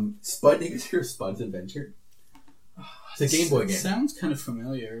 Spud, you hear Spud's Adventure? It's a Game Boy game. Sounds kind of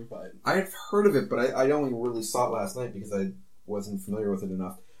familiar, but I've heard of it, but I only really saw it last night because I wasn't familiar with it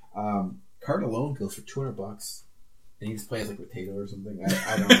enough. Card alone goes for $200, and you just play as like Potato or something.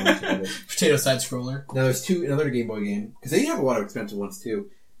 I don't know much about it. potato side scroller. Now there's another Game Boy game because they have a lot of expensive ones too.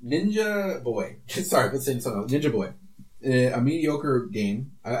 Ninja Boy. Sorry, let's say something else. Ninja Boy, a mediocre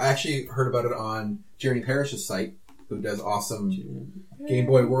game. I actually heard about it on Jeremy Parrish's site, who does awesome Game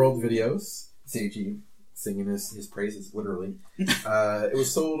Boy World videos. Seiji singing his praises literally. It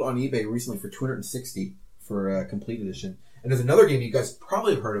was sold on eBay recently for $260 for a complete edition. And there's another game you guys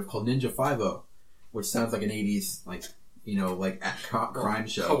probably have heard of called Ninja 5-0, which sounds like an 80s crime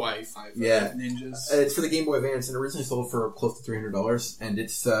show. Hawaii 5 Yeah. Ninjas. It's for the Game Boy Advance and originally sold for close to $300, and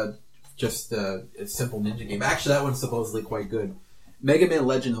it's just a simple ninja game. Actually, that one's supposedly quite good. Mega Man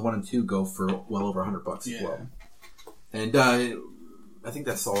Legends 1 and 2 go for well over $100 as well. And I think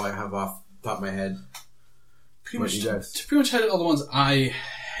that's all I have off the top of my head. Pretty much had all the ones I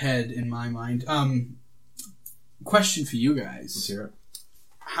had in my mind. Question for you guys. Let's hear it.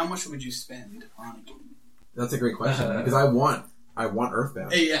 How much would you spend on a game? That's a great question because I want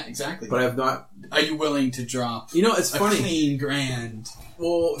Earthbound, Yeah, exactly. but I've not. Are you willing to drop You know, it's a funny. clean grand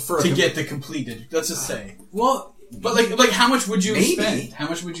Well, for to get the completed? Let's just say. well, But like, how much would you Maybe. spend? How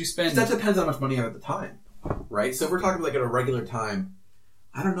much would you spend? that depends on how much money I have at the time, right? So if we're talking like at a regular time,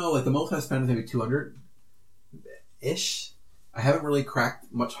 I don't know. Like the most I spend is maybe $200 ish. I haven't really cracked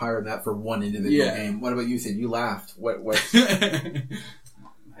much higher than that for one individual game. What about you, Sid? You laughed. What?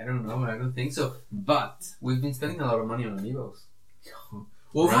 I don't know. I don't think so. But we've been spending a lot of money on amiibos.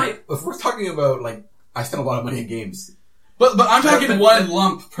 Well, Right. if we're talking about like, I spent a lot of money in games. But I'm talking But- one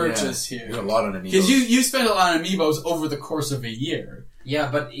lump purchase There's here. a lot on Amiibos. Because you spent a lot on amiibos over the course of a year. Yeah,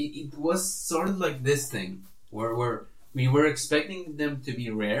 but it was sort of like this thing where we were expecting them to be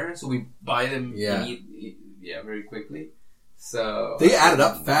rare, so we buy them very quickly. So They added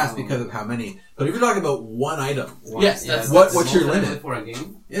up fast because of how many. But if you're talking about one item, Yes, Yeah, that's what's your most limit? for a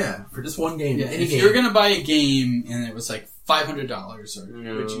game? Yeah, for just one game. Yeah, any if game. you're gonna buy a game and it was like $500, or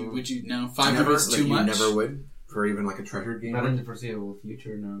No. would you no Never, 500 is too you much? never would for even like a treasured game. Not in the foreseeable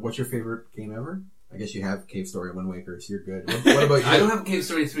future, no. What's your favorite game ever? I guess you have Cave Story and Wind Waker, so you're good. What about you? I don't have Cave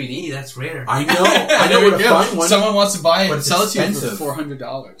Story 3D. That's rare. I know. I know There what you a go. fun one. Someone wants to buy it but and it's sell it to you expensive. for $400.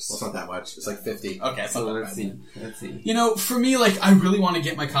 Well, it's not that much. It's like 50. Okay, it's So not that let's bad. see. Let's see. You know, for me, like, I really want to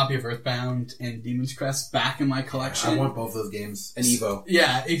get my copy of Earthbound and Demon's Crest back in my collection. I want both those games. And Evo.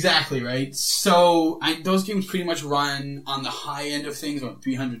 Yeah, exactly, right? So, those games pretty much run on the high end of things, about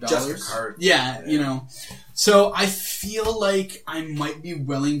 $300. Just for cards. Yeah, you know. So, I feel like I might be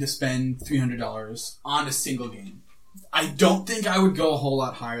willing to spend $300 on a single game. I don't think I would go a whole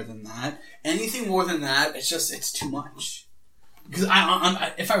lot higher than that. Anything more than that, it's too much. Because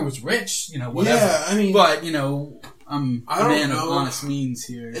if I was rich, you know, whatever. Yeah, I mean... But, you know, I'm I a don't man of know. honest means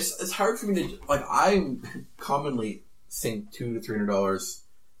here. It's hard for me to... Like, I commonly sink $200 to $300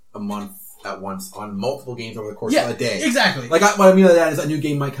 a month at once on multiple games over the course of a day. Exactly. Like, what I mean by that is a new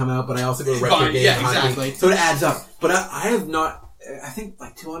game might come out, but I also go to retro Fine, games. yeah, hunting, exactly. So it adds up. But I have not... I think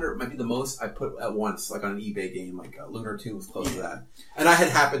like 200 might be the most I put at once, like on an eBay game. Like Lunar 2 was close to that. And I had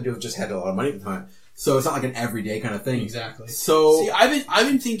happened to have just had a lot of money at the time. So it's not like an everyday kind of thing. Exactly. So... See, I've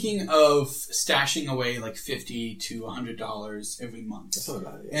been thinking of stashing away like $50 to $100 every month, That's not a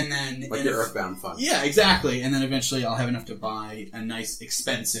bad idea. and then Like your Earthbound fund. Yeah, exactly. And then eventually I'll have enough to buy a nice,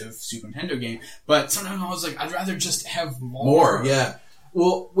 expensive Super Nintendo game. But sometimes I was like, I'd rather just have more. Yeah.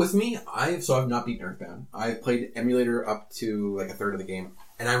 Well, with me, I've not beaten Earthbound. I've played emulator up to like a third of the game,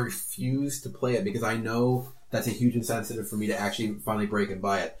 and I refuse to play it because I know that's a huge incentive for me to actually finally break and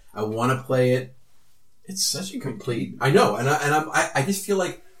buy it. I want to play it It's such a complete. I know, and I just feel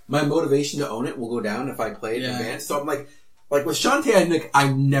like my motivation to own it will go down if I play it in advance. So I'm like with Shantae,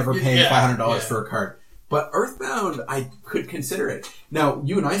 I'm never paying $500 for a card. But Earthbound, I could consider it. Now,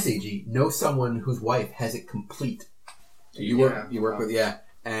 you and I, Seiji, know someone whose wife has it complete. You work with,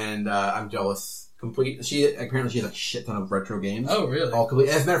 and I'm jealous. Complete. Apparently she has a shit ton of retro games. Oh, really? All complete.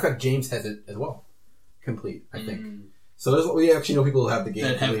 As a matter of fact, James has it as well. Complete, I think. So we actually know people who have the game.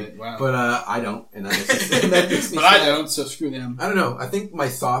 That have complete. it, wow. But I don't, and that makes me But I sad. don't, so screw them. I don't know. I think my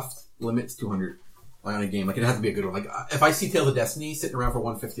soft limit's 200 on a game. Like it has to be a good one. Like if I see Tales of Destiny sitting around for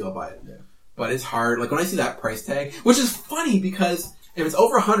 150, I'll buy it. Yeah. But it's hard. Like when I see that price tag, which is funny because if it's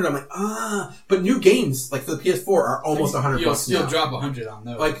over 100, I'm like but new games like for the PS4 are almost $100 You'll still now. drop 100 on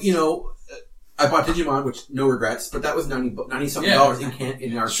those. Like I bought Digimon, which no regrets, but that was $90 something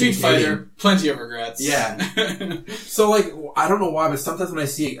in our Street Fighter, plenty of regrets. Yeah. So like, I don't know why, but sometimes when I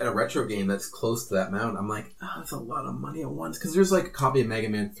see a retro game that's close to that amount, I'm like, oh, that's a lot of money at once. Because there's like a copy of Mega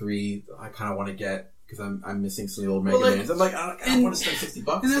Man 3 I kind of want to get because I'm missing some of the old Mega Mans. I'm like, I don't want to spend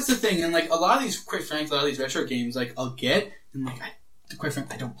 $60. And that's the thing. And like a lot of these, quite frankly, a lot of these retro games, like I'll get and like quite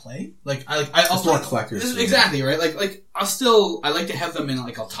frankly, I don't play. Like I'll more collectors. Exactly right. Like I like to have them in.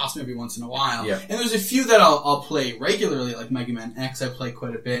 Like I'll toss them every once in a while. Yeah. And there's a few that I'll play regularly, like Mega Man X. I play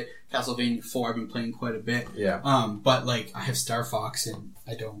quite a bit. Castlevania 4. I've been playing quite a bit. Yeah. But like I have Star Fox, and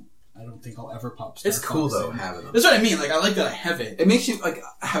I don't think I'll ever pop Star Fox. It's cool though having them. That's what I mean. Like I like that I have it. It makes you like.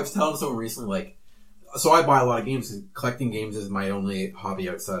 I was telling someone recently like. So I buy a lot of games. And collecting games is my only hobby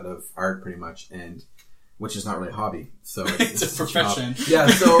outside of art, pretty much, and. Which is not really a hobby, so it's a profession. Yeah,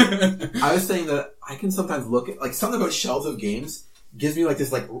 so I was saying that I can sometimes look at like something about shelves of games gives me like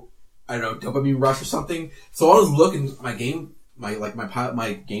this like I don't know dopamine rush or something. So I'll just look in my game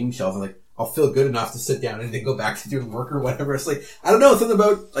my game shelf and like I'll feel good enough to sit down and then go back to doing work or whatever. It's like I don't know something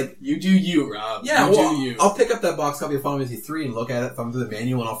about like you do you, Rob. Yeah, I'll pick up that box copy of Final Fantasy 3 and look at it, thumb through the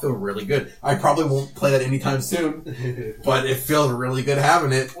manual, and I'll feel really good. I probably won't play that anytime soon, but it feels really good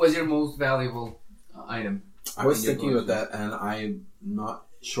having it. What's your most valuable item? I was thinking about that, and I'm not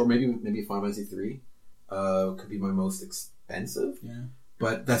sure. Maybe Final Fantasy 3 could be my most expensive. Yeah,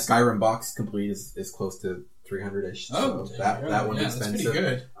 but that Skyrim box complete is close to 300-ish. So that one's expensive. That's pretty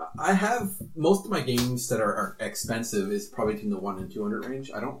good. I have most of my games that are expensive is probably between the 100 and 200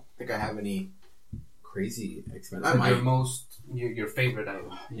 range. I don't think I have any crazy expensive. Your favorite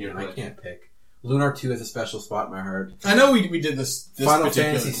item. I can't pick. Lunar 2 has a special spot in my heart. I know we did this Final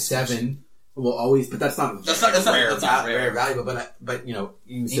Fantasy 7 will always, but that's not very valuable. But you know,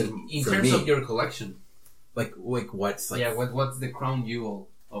 you said in terms of your collection, like what's like? Yeah, what's the crown jewel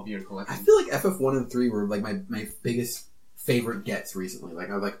of your collection? I feel like FF1 and 3 were like my biggest favorite gets recently. Like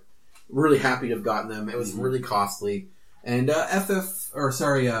I was like really happy to have gotten them. It was really costly, and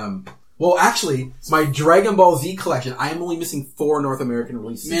well, actually, my Dragon Ball Z collection, I am only missing 4 North American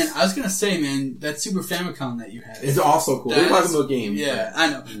releases. Man, I was going to say, man, that Super Famicom that you have. It's also cool. We're talking about games. Yeah,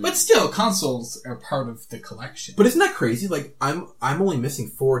 I know. But still, consoles are part of the collection. But isn't that crazy? Like, I'm only missing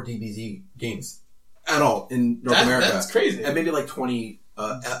 4 DBZ games at all in North America. That's crazy. And maybe like 20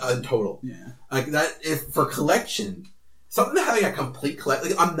 in total. Yeah. Like, that, if for collection... Something to having a complete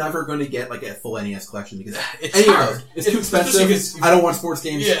collection. Like, I'm never going to get like a full NES collection because it's hard. It's too expensive. I don't want sports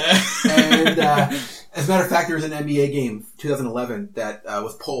games. Yeah. And as a matter of fact, there was an NBA game 2011 that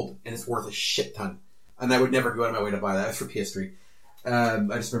was pulled, and it's worth a shit ton. And I would never go out of my way to buy that. It was for PS3.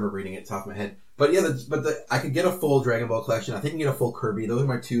 I just remember reading it top of my head. But yeah, I could get a full Dragon Ball collection. I think I can get a full Kirby. Those are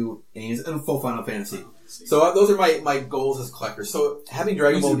my 2 aims, and a full Final Fantasy. So those are my goals as collectors. So having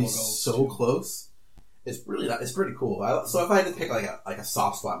Dragon Ball be so close. It's pretty cool. So if I had to pick like a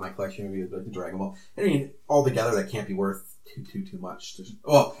soft spot in my collection, it would be like the Dragon Ball. I mean, all together that can't be worth too much.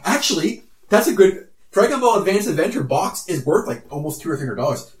 Well, actually, that's a good Dragon Ball Advanced Adventure box is worth like almost $200 or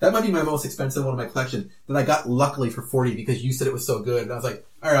 $300. That might be my most expensive one of my collection that I got luckily for $40 because you said it was so good, and I was like,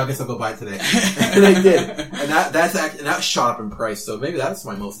 all right, I guess I'll go buy it today, and I did, and that shot up in price. So maybe that's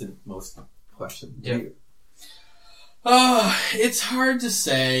my most collection. Yeah. It's hard to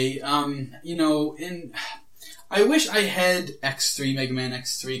say. I wish I had X3, Mega Man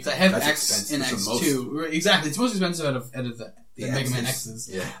X3, because I have X and X2. Exactly, it's most expensive out of the Mega Man X's.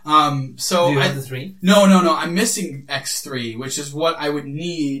 Yeah. So do you have the 3? No. I'm missing X3, which is what I would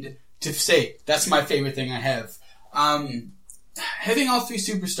need to say that's my favorite thing I have. Having all 3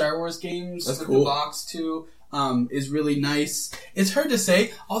 Super Star Wars games with the box too. Is really nice. It's hard to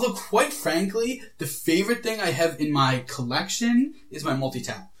say, although quite frankly, the favorite thing I have in my collection is my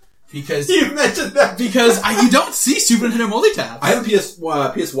multi-tap. Because you mentioned that because you don't see Super Nintendo multi-tap. I have a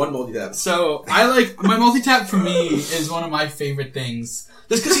PS1 multi-tap. So I like my multi-tap for me is one of my favorite things.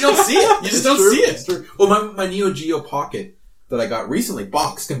 Just because you don't see it, you just don't see it. It's true. Well, my Neo Geo Pocket that I got recently,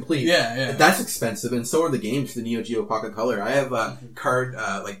 box complete. Yeah. That's expensive, and so are the games for the Neo Geo Pocket Color. I have a card,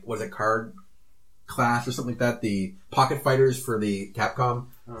 Card Clash or something like that. The Pocket Fighters for the Capcom.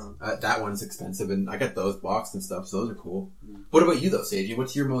 That one's expensive, and I got those boxed and stuff. So those are cool. What about you though, Seiji?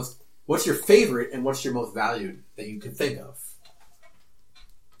 What's your favorite and what's your most valued that you could think of?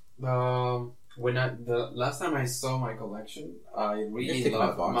 The last time I saw my collection, I really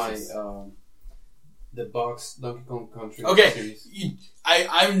loved the box Donkey Kong Country series.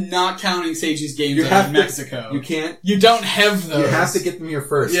 I'm not counting Seiji's games out of Mexico. You can't. You don't have those. You have to get them here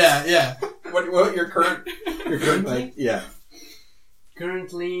first. Yeah. What your current like? Yeah.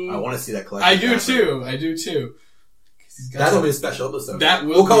 Currently, I want to see that collection. I do too. That'll be a special episode.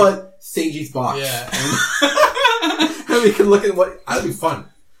 We'll call it Sagey's Box. Yeah. And we can look at what... That'll be fun.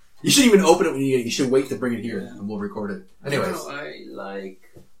 You shouldn't even open it when you get it. You should wait to bring it here, and we'll record it. Anyways. I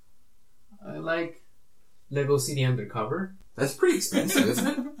like Lego City Undercover. That's pretty expensive, isn't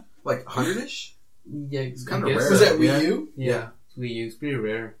it? Like 100-ish? Yeah, it's kind of rare. Was that Wii U? Yeah. Wii U. It's pretty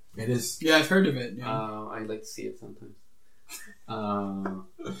rare. It is. Yeah, I've heard of it. Yeah. I'd like to see it sometimes.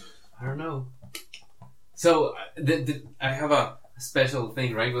 I don't know. So, I have a special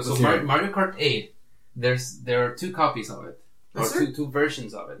thing, right? So Mario Kart 8, there are 2 copies of it. Or two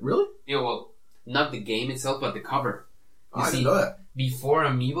versions of it. Really? Yeah, well, not the game itself, but the cover. I didn't know that. Before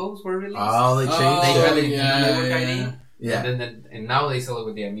Amiibos were released. Oh, they changed They it. had the Nintendo Network ID. Yeah. And now they sell it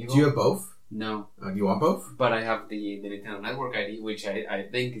with the Amiibo. Do you have both? No. Do you want both? But I have the Nintendo Network ID, which I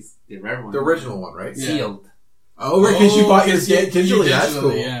think is the rare one. The original one, right? Sealed. Oh, right, because you bought yours digitally. That's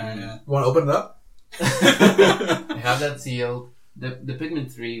cool. Yeah. You want to open it up? I have that sealed. The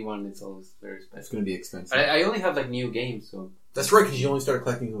Pikmin 3 one is always very special. It's going to be expensive. I only have like new games, so... That's right, because you only started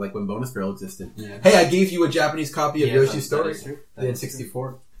collecting like when Bonus Barrel existed. Yeah. Hey, I gave you a Japanese copy of Yoshi's Story. The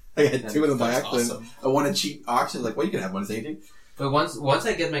N64. I had 2 of them by accident. Awesome. I won a cheap auction. Like, well, you can have one, Sagey. But once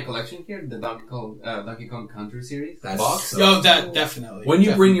I get my collection here, the Donkey Kong Country series box. That definitely. When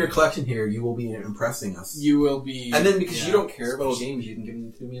you bring your collection here, you will be impressing us. You will be. And then because you don't care about old games, you can give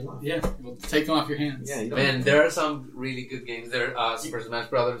them to me a lot. Yeah, we'll take them off your hands. Yeah, you don't. Man, there are some really good games. There, Super Smash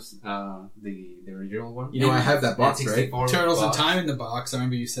Brothers, the original one. You know, I have that box, right? Turtles in Time in the box. I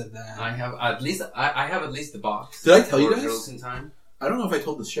remember you said that. I have at least the box. Did I tell you guys? Turtles in Time. I don't know if I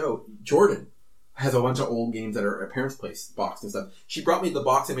told the show. Jordan has a bunch of old games that are at parents' place, boxed and stuff. She brought me the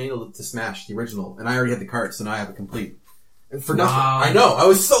box I made to Smash, the original, and I already had the cards, so now I have it complete. And for nothing. Wow. I know. I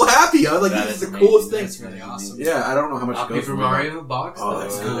was so happy. I was like, this is the amazing. coolest thing. That's really awesome. Yeah, I don't know how much it goes Paper for Mario box. Oh,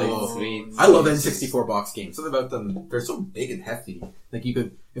 that's cool. Sweet. I love N64 box games. Something about them, they're so big and hefty. Like you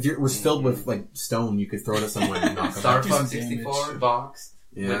could, if it was filled with like stone, you could throw it at someone and knock Star it Fox Some 64 damage. box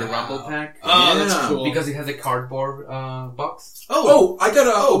Yeah. with the Rumble Pack. Oh, Yeah. that's cool. Because it has a cardboard box. Oh, I got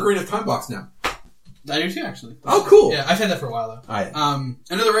a Ocarina of Time box now. I do too, actually. Oh, cool. Yeah, I've had that for a while though. Alright.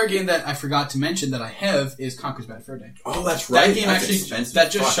 Another rare game that I forgot to mention that I have is Conker's Bad Fur Day. Oh, that's right. That game That's actually expensive. that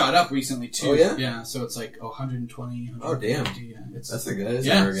just Fuck. shot up recently too. Oh, yeah? Yeah, so it's like 120. Oh, damn. 150, yeah, That's a good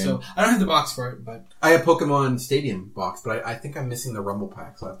yeah. game. So I don't have the box for it, but I have Pokemon Stadium box, but I think I'm missing the Rumble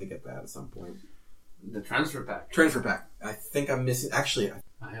Pack, so I have to get that at some point. The transfer pack. Transfer Pack. I think I'm missing. Actually,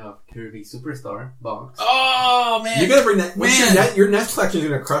 I have Kirby Superstar box. oh man, you gotta bring that. Man. Your NES collection is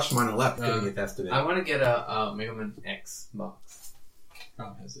gonna crush mine left. Getting it tested. I want to get a Mega Man X box.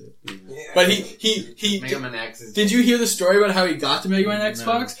 Rob has it. Yeah. But he Mega Man X is... Did you hear the story about how he got the Mega Man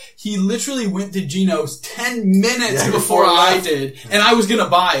Xbox? He literally went to Geno's 10 minutes before I did, and I was gonna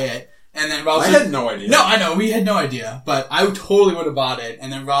buy it. And then Rob was I like, had no idea. No, I know, we had no idea, but I totally would have bought it. And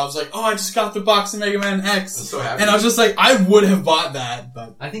then Rob was like, oh, I just got the box of Mega Man X. I'm so happy. And I was just like, I would have bought that,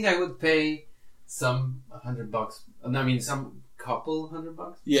 but... I think I would pay some $100. I mean, some couple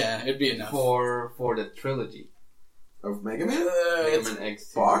 $100 Yeah, it'd be enough. for the trilogy. Of Mega Man? Mega Man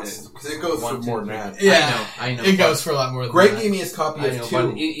X Box? Because it goes for more than that. Yeah, I know. it goes for a lot more than Greg that. gave me his copy I of know, 2.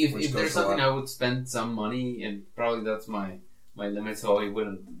 but which if goes there's for a something lot. I would spend some money, and probably that's my limit, so I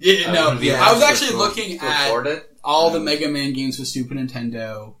wouldn't. Yeah, no, Yeah, I was that's actually cool. looking to at afford it. all the Mega Man games for Super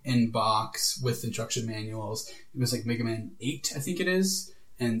Nintendo in box with instruction manuals. It was like Mega Man 8, I think it is,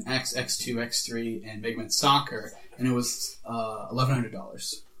 and X, X2, X3, and Mega Man Soccer, and it was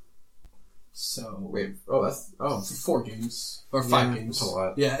 $1,100. So Wait, that's... Oh. for 4 games or 5 Yeah, games. that's a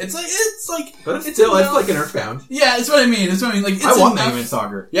lot. Yeah, it's like But it's still, it's enough. like an Earthbound. Yeah, it's what I mean. It's what I mean. Like it's I want enough. Mega Man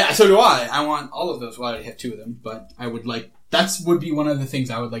Soccer. Yeah, so do I. I want all of those. Well, I have 2 of them, but I would like. Would be one of the things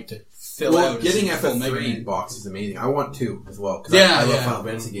I would like to fill Well, out. getting as a full Mega FF3 Man. box is amazing. I want 2 as well. Cause Yeah, I love yeah. Final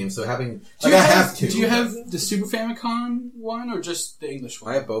Fantasy games, so having... Do Like, you I have 2. Do you have the Super Famicom one or just the English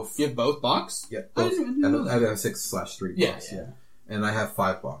one? I have both. You have both box? Yeah, I both. didn't know I that. have a 6/3 Yeah, box. yeah. And I have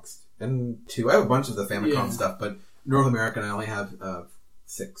 5 boxed. And 2. I have a bunch of the Famicom Yeah. stuff, but North American I only have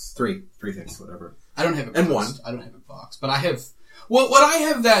 3 things, whatever. I don't have it And boxed. I don't have it boxed, but I have. Well, what I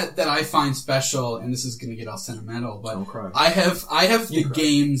have that I find special, and this is going to get all sentimental, but Don't cry. I have You the cry.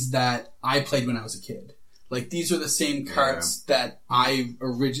 games that I played when I was a kid. Like these are the same carts that I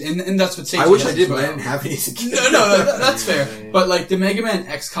originally, and that's what Sage I wish has I did, as but I well. didn't have any as a kid. No, that's fair. Yeah, yeah. But like the Mega Man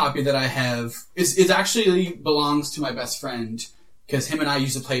X copy that I have is actually belongs to my best friend because him and I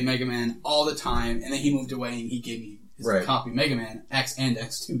used to play Mega Man all the time, and then he moved away and he gave me his Right. copy Mega Man X and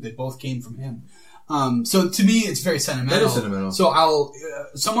X2. They both came from him. So to me, it's very sentimental. That is sentimental. So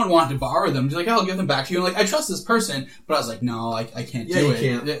someone wanted to borrow them. They're like, I'll give them back to you. And like, I trust this person, but I was like, no, I can't do it.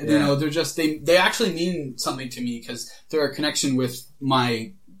 Can't. You know, they're just, they actually mean something to me because they're a connection with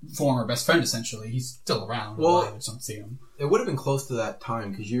my former best friend, essentially. He's still around. Well, I just don't see him. It would have been close to that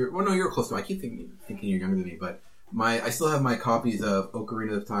time because you're close to me. I keep thinking you're younger than me, but I still have my copies of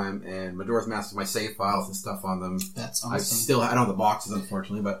Ocarina of Time and Majora's Mask, my save files and stuff on them. That's awesome. I don't have the boxes,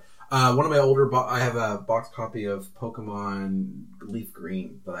 unfortunately, but one of my older I have a box copy of Pokemon Leaf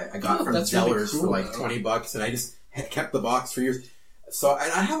Green that I got from Zellers really cool, for like $20, and I just had kept the box for years. So I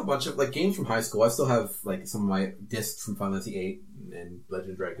have a bunch of like games from high school. I still have like some of my discs from Final Fantasy VIII and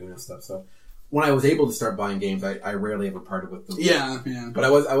Legend of Dragoon and stuff. So when I was able to start buying games, I rarely ever parted with them. Yeah. But I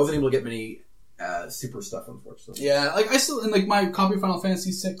wasn't able to get many super stuff, unfortunately. Yeah, like I still, and like my copy of Final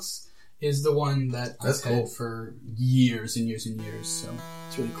Fantasy VI is the one that I've had for years and years and years. So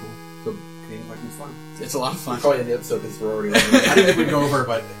it's really cool. So games might be fun. It's a lot of fun. Probably in the episode because we're already over. I didn't think we'd go over,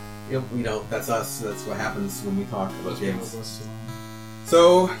 but you know, that's us. That's what happens when we talk about games.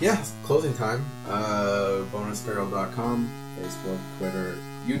 So yeah, closing time. Bonusbarrel.com, Facebook, Twitter,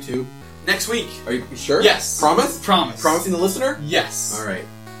 YouTube. Next week. Are you sure? Yes. Promise? Promise. Promising the listener? Yes. All right.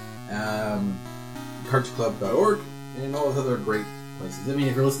 CartridgeClub.org and all those other great places. I mean,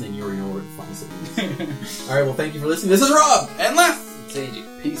 if you're listening, you already know where to find us. All right. Well, thank you for listening. This is Rob and Lef. It's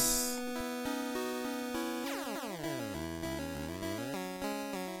AJ. Peace.